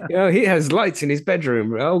 He has lights in his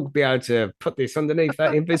bedroom. I'll be able to put this underneath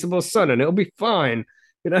that invisible sun, and it'll be fine.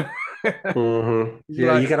 Yeah,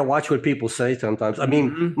 you got to watch what people say sometimes. I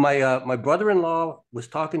mean, my brother-in-law was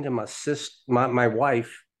talking to my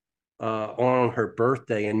wife on her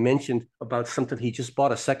birthday, and mentioned about something. He just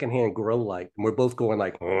bought a secondhand grow light, and we're both going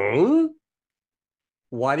like, "Huh?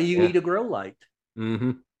 Why do you need a grow light?"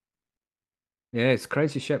 Yeah, it's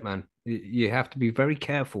crazy shit, man. You have to be very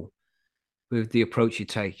careful with the approach you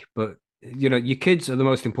take. But your kids are the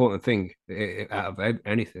most important thing out of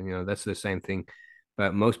anything. That's the same thing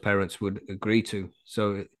that most parents would agree to.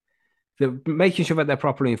 So making sure that they're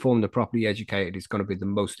properly informed, they're properly educated is going to be the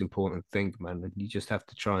most important thing, man. And you just have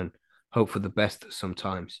to try and hope for the best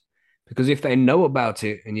sometimes, because if they know about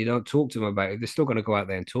it and you don't talk to them about it, they're still going to go out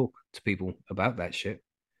there and talk to people about that shit.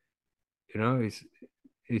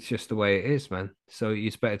 It's just the way it is, man. So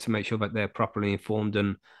it's better to make sure that they're properly informed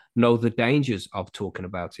and know the dangers of talking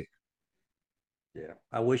about it. Yeah,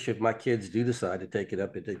 I wish if my kids do decide to take it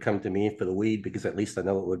up, they'd come to me for the weed, because at least I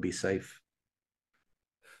know it would be safe.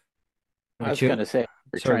 I was going to say,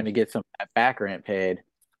 we're trying to get some back rent paid.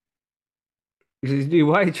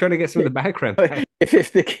 Why are you trying to get some of the back rent paid?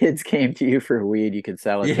 If the kids came to you for weed, you could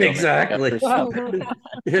sell it. Yeah, exactly.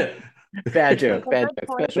 Yeah. Bad joke. I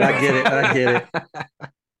get it.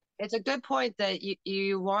 It's a good point that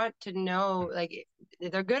you want to know, like,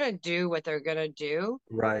 they're going to do what they're going to do.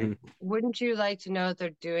 Right. Wouldn't you like to know that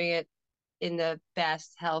they're doing it in the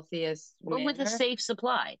best, healthiest manner? With a safe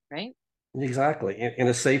supply, right? Exactly. In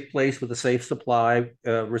a safe place with a safe supply,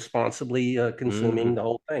 responsibly consuming the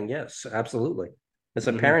whole thing. Yes, absolutely. As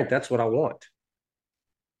a parent, that's what I want.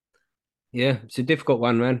 Yeah, it's a difficult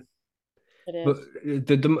one, man. It is.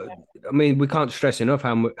 But I mean, we can't stress enough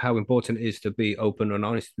how important it is to be open and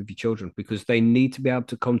honest with your children, because they need to be able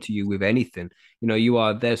to come to you with anything. You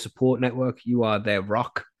are their support network. You are their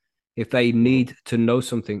rock. If they need to know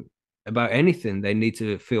something about anything, they need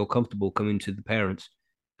to feel comfortable coming to the parents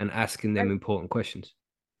and asking them important questions.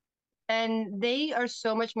 And they are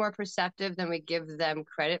so much more perceptive than we give them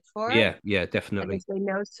credit for. Yeah, definitely. Because they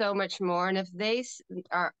know so much more. And if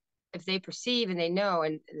they perceive and they know,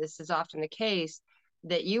 and this is often the case,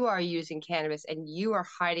 that you are using cannabis and you are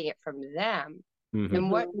hiding it from them, then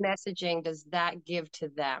what messaging does that give to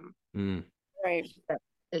them? Right.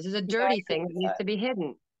 This is a dirty thing that needs to be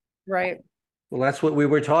hidden. Right. Well, that's what we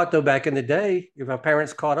were taught though back in the day. If our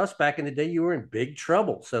parents caught us back in the day, you were in big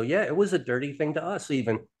trouble. So yeah, it was a dirty thing to us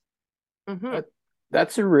even.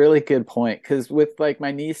 That's a really good point, because with like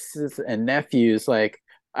my nieces and nephews, like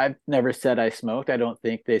I've never said I smoked. I don't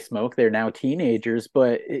think they smoke. They're now teenagers,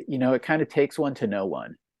 but it kind of takes one to know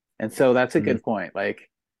one. And so that's a good point. Like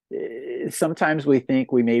sometimes we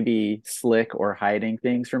think we may be slick or hiding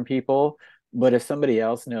things from people, but if somebody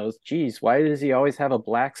else knows, geez, why does he always have a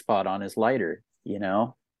black spot on his lighter?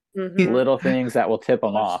 Little things that will tip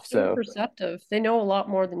them off. So perceptive. They know a lot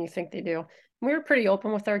more than you think they do. We were pretty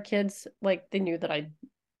open with our kids. Like they knew that I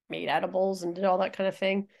made edibles and did all that kind of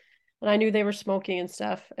thing. And I knew they were smoking and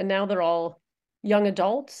stuff. And now they're all young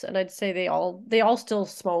adults. And I'd say they all still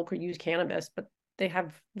smoke or use cannabis, but they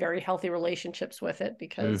have very healthy relationships with it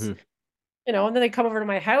because, and then they come over to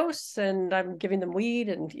my house and I'm giving them weed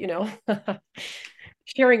and,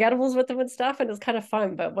 sharing edibles with them and stuff. And it's kind of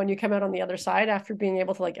fun. But when you come out on the other side after being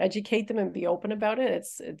able to like educate them and be open about it,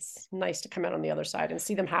 it's nice to come out on the other side and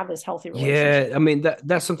see them have this healthy relationship. Yeah, I mean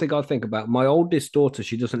that's something I think about. My oldest daughter,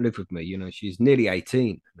 she doesn't live with me. She's nearly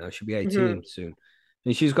 18 now. She'll be 18 soon,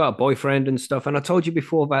 and she's got a boyfriend and stuff. And I told you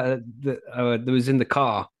before about that there was in the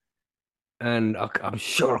car, and I'm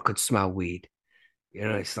sure I could smell weed.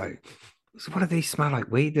 It's like, so what do they smell like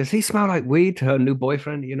weed? Does he smell like weed? Her new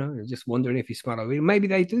boyfriend, just wondering if he smelled like weed. Maybe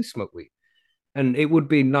they do smoke weed. And it would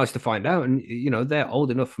be nice to find out. And, they're old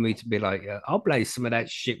enough for me to be like, I'll blaze some of that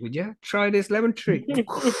shit with you. Try this lemon tree.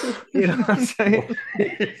 You know what I'm saying?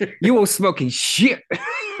 You all smoking shit.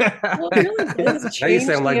 Well, it really does Now you change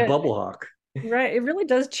sound like Bubble Hawk. Right. It really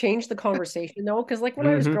does change the conversation, though, because like when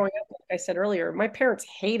I was growing up, like I said earlier, my parents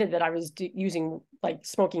hated that I was using like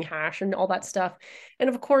smoking hash and all that stuff. And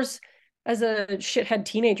of course, as a shithead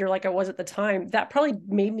teenager, like I was at the time, that probably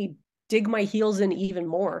made me dig my heels in even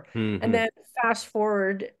more. And then fast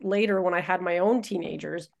forward later when I had my own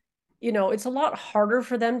teenagers, it's a lot harder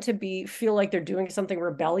for them to feel like they're doing something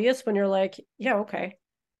rebellious when you're like, yeah, okay.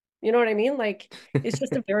 You know what I mean? Like it's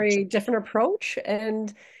just a very different approach,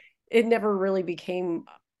 and it never really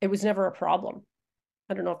it was never a problem.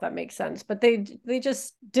 I don't know if that makes sense, but they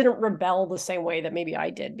just didn't rebel the same way that maybe I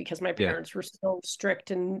did because my parents were so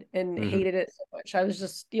strict and hated it so much. I was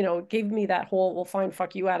just, gave me that whole, well, fine,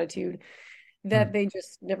 fuck you attitude that they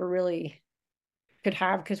just never really could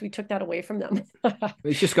have because we took that away from them.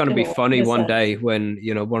 It's just going to be funny one day when,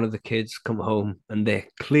 one of the kids come home and they're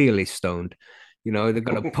clearly stoned. They've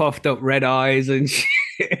got a puffed up red eyes and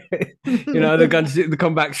shit. They're going to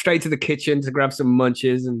come back straight to the kitchen to grab some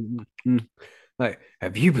munches and like,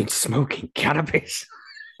 have you been smoking cannabis?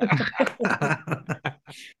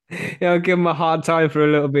 I'll give them a hard time for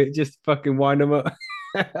a little bit, just fucking wind them up.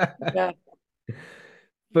 Yeah.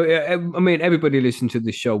 But I mean, everybody listening to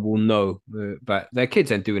this show will know that their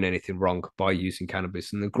kids aren't doing anything wrong by using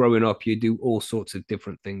cannabis. And then growing up, you do all sorts of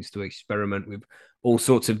different things to experiment with all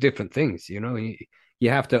sorts of different things. You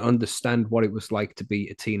have to understand what it was like to be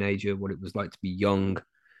a teenager, what it was like to be young.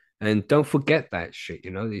 And don't forget that shit,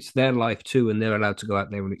 it's their life too. And they're allowed to go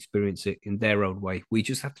out there and experience it in their own way. We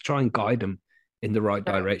just have to try and guide them in the right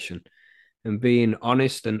direction. And being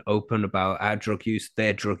honest and open about our drug use,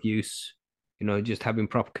 their drug use, just having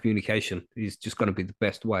proper communication is just going to be the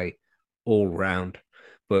best way all round.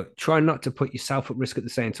 But try not to put yourself at risk at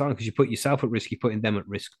the same time, because you put yourself at risk, you're putting them at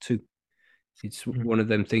risk too. It's one of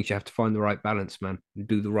them things you have to find the right balance, man, and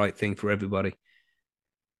do the right thing for everybody.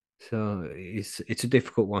 So it's a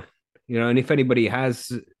difficult one, and if anybody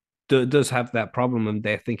does have that problem and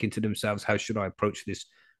they're thinking to themselves, how should I approach this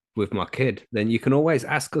with my kid? Then you can always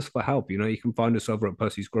ask us for help. You can find us over at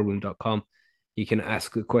Percy'sGrowroom.com. You can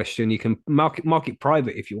ask a question. You can mark it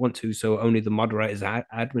private if you want to, so only the moderators and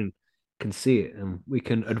admin can see it, and we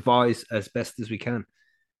can advise as best as we can.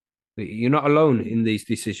 But you're not alone in these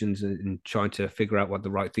decisions and trying to figure out what the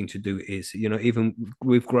right thing to do is. Even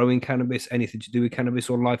with growing cannabis, anything to do with cannabis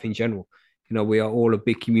or life in general, we are all a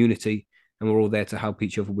big community and we're all there to help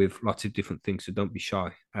each other with lots of different things. So don't be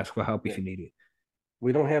shy. Ask for help if you need it.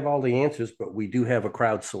 We don't have all the answers, but we do have a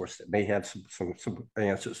crowdsource that may have some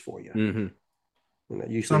answers for you.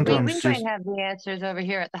 Sometimes we might have the answers over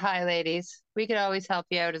here at the High Ladies. We could always help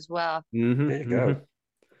you out as well. There you go.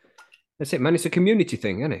 That's it, man. It's a community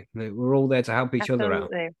thing, isn't it? We're all there to help each other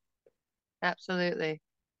out. Absolutely.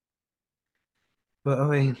 But I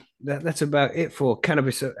mean, that's about it for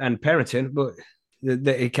cannabis and parenting. But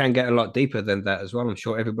it can get a lot deeper than that as well. I'm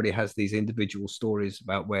sure everybody has these individual stories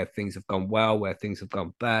about where things have gone well, where things have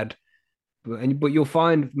gone bad. But you'll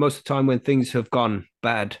find most of the time when things have gone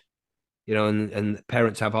bad, and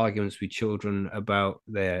parents have arguments with children about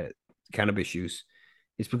their cannabis use,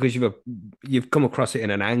 it's because you've come across it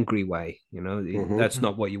in an angry way. That's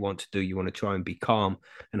not what you want to do. You want to try and be calm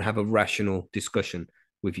and have a rational discussion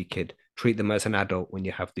with your kid. Treat them as an adult when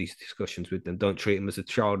you have these discussions with them. Don't treat them as a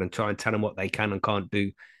child and try and tell them what they can and can't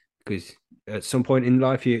do, because at some point in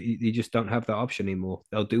life you just don't have that option anymore.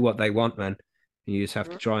 They'll do what they want, man. And you just have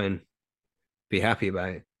to try and be happy about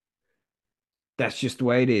it. That's just the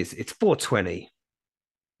way it is. It's 420.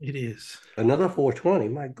 It is. Another 420.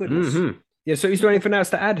 My goodness. Mm-hmm. Yeah. So is there anything else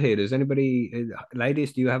to add here? Does anybody,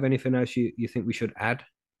 ladies, do you have anything else you think we should add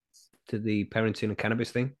to the parenting and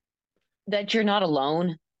cannabis thing? That you're not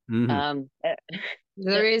alone. Mm-hmm.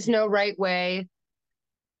 There is no right way.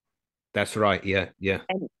 That's right. Yeah.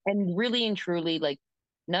 And really and truly, like,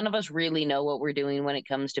 none of us really know what we're doing when it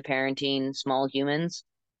comes to parenting small humans.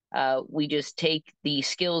 We just take the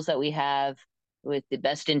skills that we have with the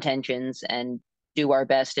best intentions and do our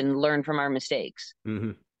best and learn from our mistakes.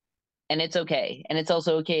 Mm-hmm. And it's okay. And it's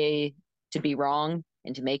also okay to be wrong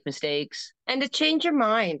and to make mistakes. And to change your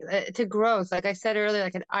mind, to growth. Like I said earlier,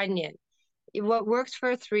 like an onion. What works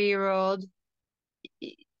for a 3-year-old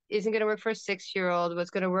isn't going to work for a 6-year-old. What's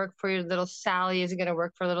going to work for your little Sally isn't going to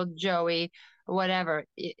work for little Joey, whatever.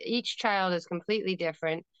 Each child is completely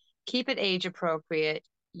different. Keep it age appropriate.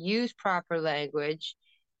 Use proper language.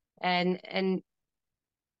 And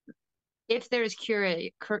if there's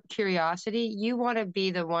curiosity, you want to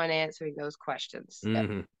be the one answering those questions.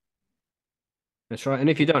 Mm-hmm. That's right. And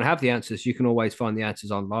if you don't have the answers, you can always find the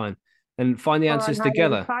answers online and find the answers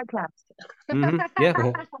together. Podcast. Mm-hmm.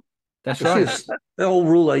 Yeah, that's right. The old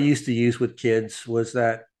rule I used to use with kids was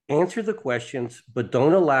that answer the questions, but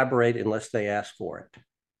don't elaborate unless they ask for it.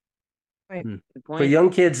 Right. For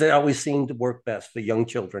young kids, they always seem to work best, for young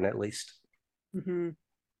children at least. Mm-hmm.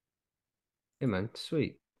 Yeah, man.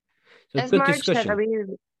 Sweet. So as good Marge discussion. said, are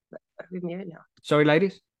we muted now? Sorry,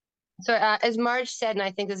 ladies. So as Marge said, and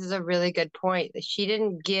I think this is a really good point, that she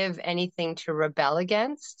didn't give anything to rebel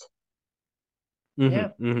against. Mm-hmm. Yeah.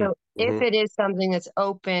 Mm-hmm. So if it is something that's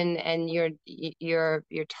open and you're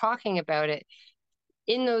talking about it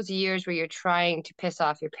in those years where you're trying to piss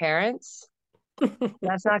off your parents,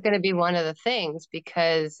 that's not going to be one of the things,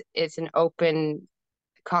 because it's an open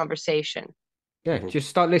conversation. Yeah, just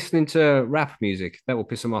start listening to rap music. That will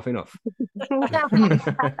piss them off enough.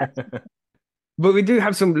 But we do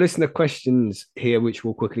have some listener questions here, which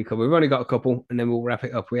we'll quickly cover. We've only got a couple, and then we'll wrap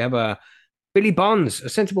it up. We have a Billy Bonds, a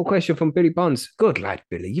sensible question from Billy Bonds. Good lad,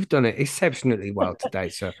 Billy. You've done it exceptionally well today,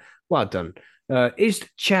 so well done. Is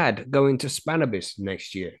Chad going to Cannabis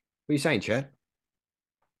next year? What are you saying, Chad?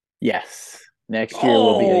 Yes. Next year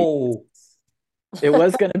will be. It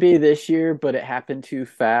was going to be this year, but it happened too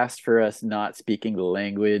fast for us not speaking the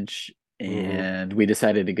language, and we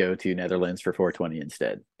decided to go to Netherlands for 420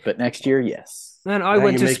 instead. But next year, yes. Man, I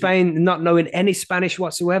went to Spain not knowing any Spanish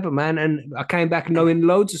whatsoever, man, and I came back knowing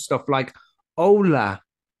loads of stuff like hola,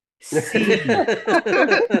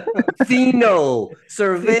 Vino,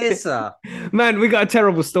 cerveza. Man, we got a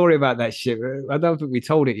terrible story about that shit. I don't think we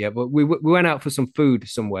told it yet, but we went out for some food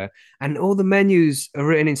somewhere, and all the menus are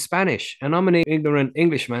written in Spanish, and I'm an ignorant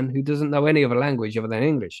Englishman who doesn't know any other language other than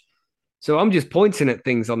English. So I'm just pointing at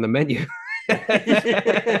things on the menu.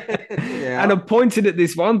 Yeah. And I pointed at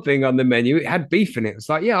this one thing on the menu. It had beef in it. It's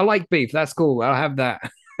like, yeah, I like beef. That's cool. I'll have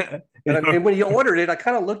that. And when you ordered it, I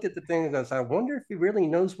kind of looked at the thing and goes, I wonder if he really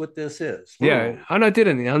knows what this is. Yeah, and I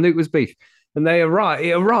didn't. I knew it was beef. And it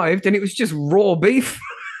arrived, and it was just raw beef.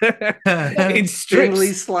 In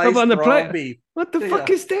strips up on the plate. Beef. What the fuck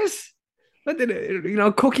is this? What did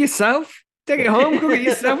it, cook yourself? Take it home, cook it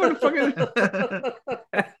yourself. What the fuck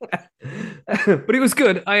is... But it was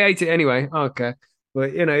good. I ate it anyway. Okay.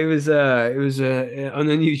 But it was an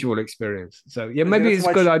unusual experience. So yeah, maybe it's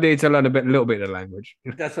a good idea to learn a little bit of the language.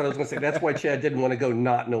 That's what I was going to say. That's why Chad didn't want to go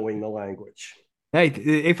not knowing the language. Hey,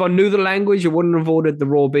 if I knew the language, I wouldn't have ordered the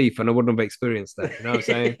raw beef, and I wouldn't have experienced that. You know what I'm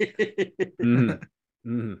saying? Mm-hmm.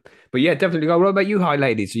 Mm-hmm. But yeah, definitely go. What about you, hi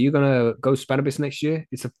ladies? Are you gonna go Cannabis next year?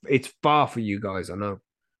 It's far for you guys, I know.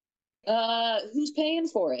 Who's paying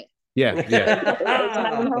for it? Yeah.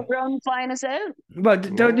 Homegrown flying us out.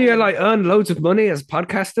 But don't you earn loads of money as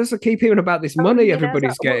podcasters? I keep hearing about this money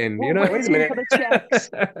everybody's getting. Wait a minute.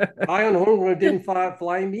 I on Homegrown didn't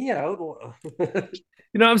fly me out.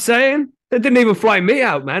 You know what I'm saying? They didn't even fly me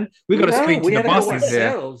out, man. We got to speak to the bosses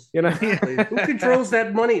here. Exactly. Who controls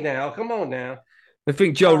that money now? Come on now. I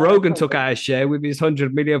think Joe Rogan took our share with his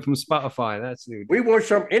 100 million from Spotify. That's new. We want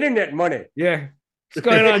some internet money. Yeah. What's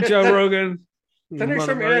going on, Joe Rogan? Send us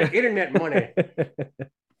some internet money.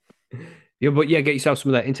 Yeah, but yeah, get yourself some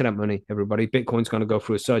of that internet money, everybody. Bitcoin's going to go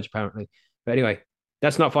through a surge, apparently. But anyway,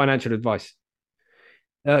 that's not financial advice.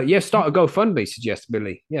 Yeah, start a GoFundMe, suggests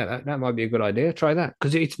Billy. Yeah, that might be a good idea. Try that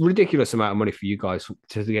because it's a ridiculous amount of money for you guys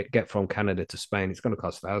to get from Canada to Spain. It's going to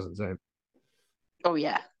cost thousands. Oh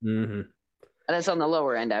yeah, that's on the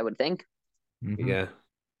lower end, I would think. Yeah,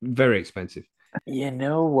 very expensive. You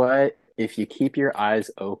know what? If you keep your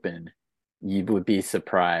eyes open, you would be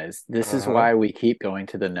surprised. This is why we keep going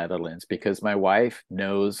to the Netherlands, because my wife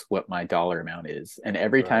knows what my dollar amount is. And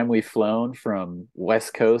every time we've flown from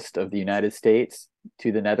West Coast of the United States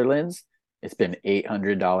to the Netherlands, it's been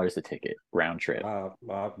 $800 a ticket round trip.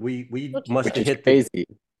 We must have hit crazy.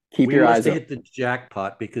 Keep your eyes open. Hit the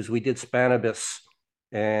jackpot because we did Cannabis,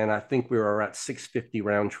 and I think we were at $650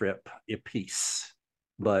 round trip a piece.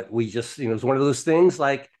 But we just, it's one of those things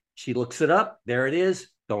like she looks it up, there it is.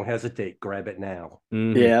 Don't hesitate, grab it now.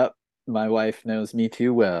 Yeah, my wife knows me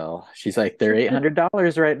too well. She's like, they're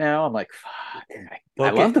 $800 right now. I'm like, fuck,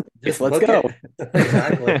 I love the place. Let's go.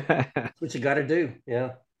 Exactly. That's what you got to do.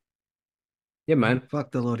 Yeah. Yeah, man.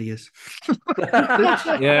 Fuck the Lodius.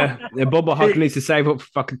 Yeah. Bubba Hawk needs to save up for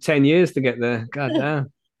fucking 10 years to get there. God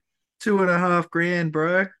damn. $2.5 grand,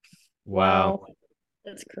 bro. Wow.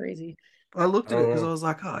 That's crazy. I looked at it because I was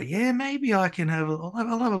like, oh yeah, maybe I can I'll have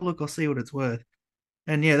a look, I'll see what it's worth.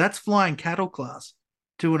 And yeah, that's flying cattle class,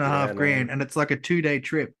 $2.5 grand, and it's like a 2-day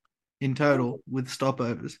trip in total with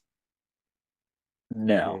stopovers.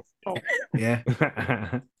 No. Yeah.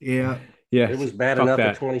 Yeah. Yeah. It was bad enough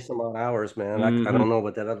for 20 some odd hours, man. I don't know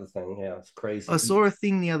about that other thing. Yeah, it's crazy. I saw a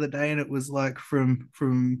thing the other day and it was like from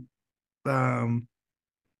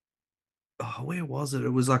where was it? It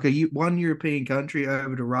was like one European country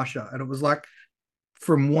over to Russia, and it was like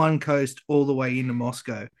from one coast all the way into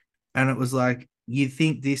Moscow. And it was like, you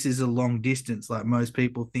think this is a long distance, like most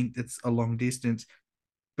people think that's a long distance,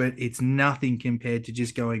 but it's nothing compared to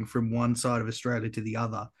just going from one side of Australia to the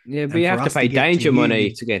other. Yeah, but you have to pay danger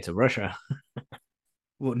money to get to Russia.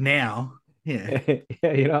 Well, now, yeah.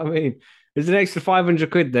 Yeah, you know what I mean? There's an extra 500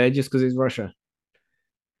 quid there just because it's Russia.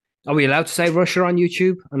 Are we allowed to say Russia on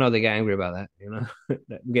YouTube? I know they get angry about that, We're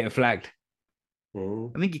getting flagged.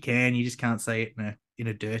 I think you can. You just can't say it in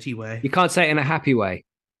a dirty way. You can't say it in a happy way.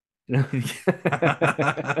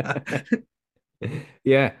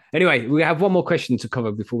 Yeah. Anyway, we have one more question to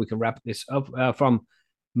cover before we can wrap this up from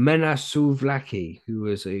Menasuvlaki,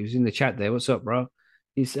 who's in the chat there. What's up, bro?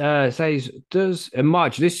 He says,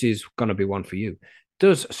 Marge, this is going to be one for you.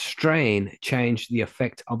 Does strain change the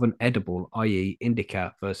effect of an edible, i.e.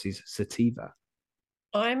 indica versus sativa?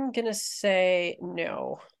 I'm going to say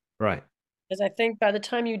no. Right. Because I think by the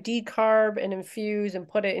time you decarb and infuse and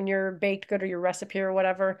put it in your baked good or your recipe or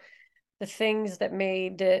whatever, the things that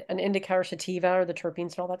made it an indica or sativa or the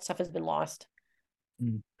terpenes and all that stuff has been lost.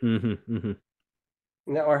 Now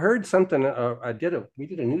I heard something. We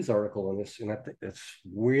did a news article on this, and I think that's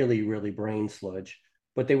really, really brain sludge.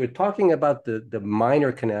 But they were talking about the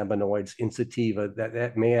minor cannabinoids in sativa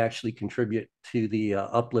that may actually contribute to the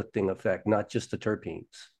uplifting effect, not just the terpenes.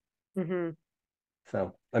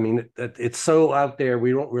 So, I mean, it's so out there,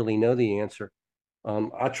 we don't really know the answer.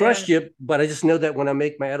 I trust you, but I just know that when I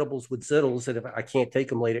make my edibles with Zittles, that if I can't take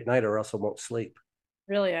them late at night or else I won't sleep.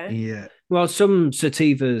 Really, eh? Yeah. Well, some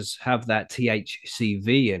sativas have that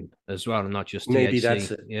THCV in as well, and not just maybe THC.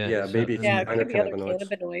 That's it. Yeah, maybe it's it minor could be other cannabinoids.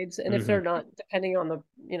 cannabinoids, and if they're not, depending on the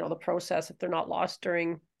the process, if they're not lost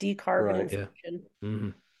during decarb and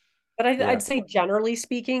infusion. But I'd say generally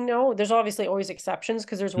speaking, no. There's obviously always exceptions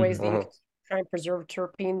because there's ways that you can try and preserve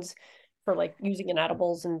terpenes for like using in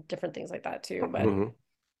edibles and different things like that too. But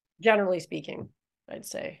generally speaking, I'd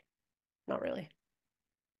say not really.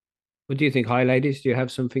 What do you think, hi ladies? Do you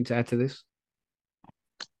have something to add to this?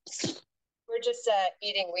 We're just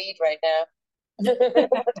eating weed right now.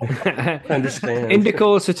 Understand. Indica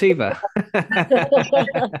or sativa?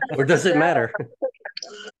 Or does it matter?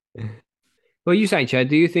 Well, you saying,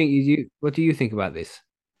 Chad, what do you think about this?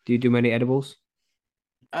 Do you do many edibles?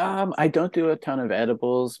 I don't do a ton of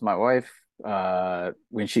edibles. My wife,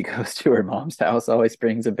 when she goes to her mom's house, always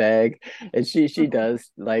brings a bag, and she does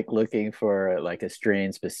like looking for like a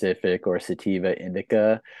strain specific or sativa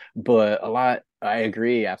indica. But I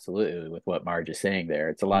agree absolutely with what Marge is saying there.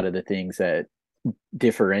 It's a lot of the things that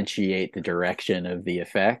differentiate the direction of the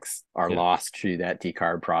effects are lost through that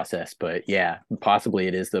decarb process. But yeah, possibly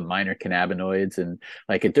it is the minor cannabinoids, and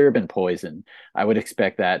like a Durban poison, I would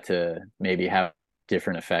expect that to maybe have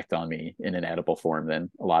different effect on me in an edible form than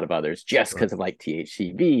a lot of others, just because of like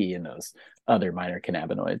THCV and those other minor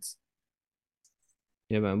cannabinoids.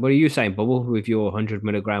 Yeah, man. What are you saying, Bubble, with your 100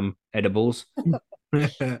 milligram edibles?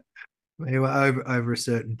 Over a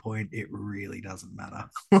certain point, it really doesn't matter.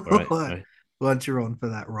 Right. Once you're on for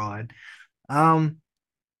that ride.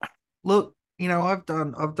 Look, I've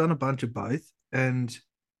done a bunch of both, and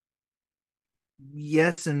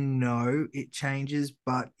yes and no, it changes,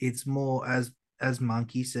 but it's more as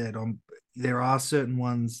Monkey said, there are certain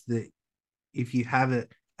ones that if you have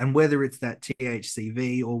it, and whether it's that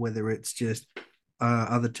THCV or whether it's just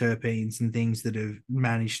other terpenes and things that have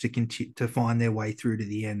managed to find their way through to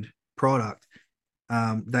the end product,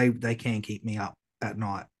 they can keep me up at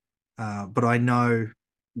night. But I know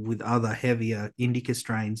with other heavier indica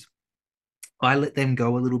strains, I let them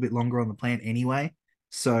go a little bit longer on the plant anyway.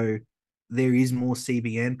 So there is more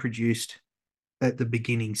CBN produced at the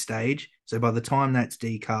beginning stage. So by the time that's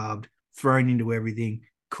decarbed, thrown into everything,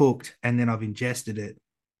 cooked, and then I've ingested it,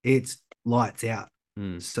 it's lights out.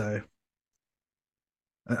 So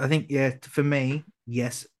I think, yeah, for me,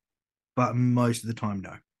 yes, but most of the time,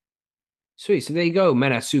 no. Sweet. So there you go,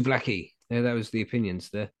 Mena Souvlaki. There, that was the opinions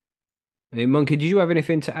there. Hey, Monkey, did you have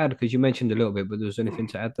anything to add? Because you mentioned a little bit, but there was anything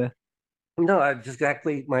to add there? No, just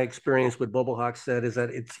exactly my experience with Bubble Hawk said is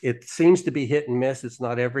that it seems to be hit and miss. It's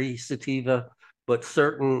not every sativa, but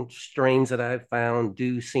certain strains that I've found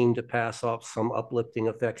do seem to pass off some uplifting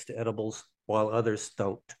effects to edibles while others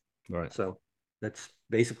don't. Right. So that's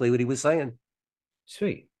basically what he was saying.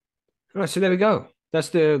 Sweet. All right, so there we go. That's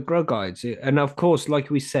the grow guides. And of course, like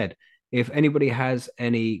we said, if anybody has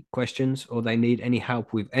any questions or they need any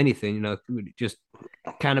help with anything, just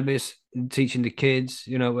cannabis, teaching the kids,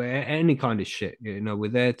 any kind of shit, we're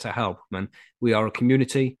there to help, man. We are a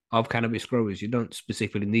community of cannabis growers. You don't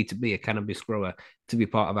specifically need to be a cannabis grower to be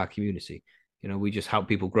part of our community. We just help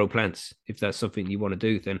people grow plants. If that's something you want to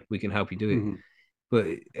do, then we can help you do it. Mm-hmm. But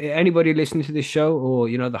anybody listening to this show, or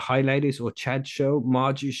the High Ladies or Chad's show,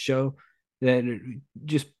 Marge's show, then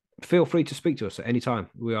just feel free to speak to us at any time.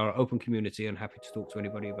 We are an open community and happy to talk to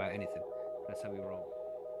anybody about anything. That's how we roll.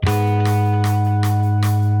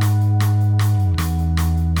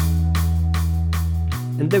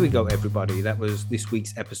 And there we go, everybody. That was this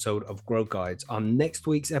week's episode of Grow Guides. On next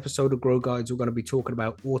week's episode of Grow Guides, we're going to be talking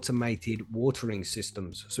about automated watering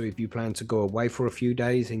systems. So if you plan to go away for a few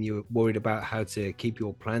days and you're worried about how to keep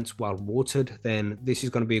your plants well watered, then this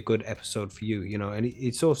is going to be a good episode for you. And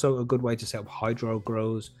it's also a good way to set up hydro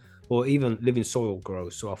grows or even living soil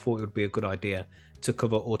grows. So I thought it would be a good idea to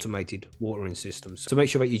cover automated watering systems. So make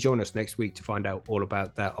sure that you join us next week to find out all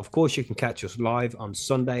about that. Of course, you can catch us live on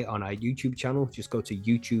Sunday on our YouTube channel. Just go to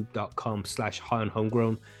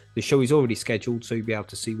youtube.com/high-on-homegrown. The show is already scheduled, so you'll be able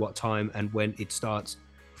to see what time and when it starts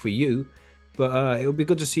for you. But it'll be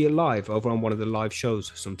good to see you live over on one of the live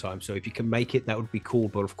shows sometime. So if you can make it, that would be cool.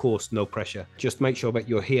 But of course, no pressure. Just make sure that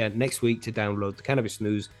you're here next week to download the Cannabis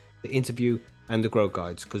News, the interview, and the Grow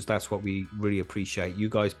Guides, because that's what we really appreciate. You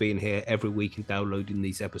guys being here every week and downloading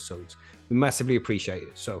these episodes. We massively appreciate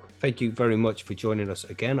it. So thank you very much for joining us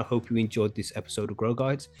again. I hope you enjoyed this episode of Grow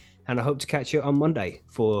Guides, and I hope to catch you on Monday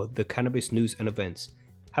for the Cannabis News and Events.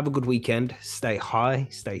 Have a good weekend. Stay high,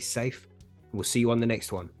 stay safe, and we'll see you on the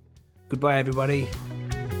next one. Goodbye, everybody.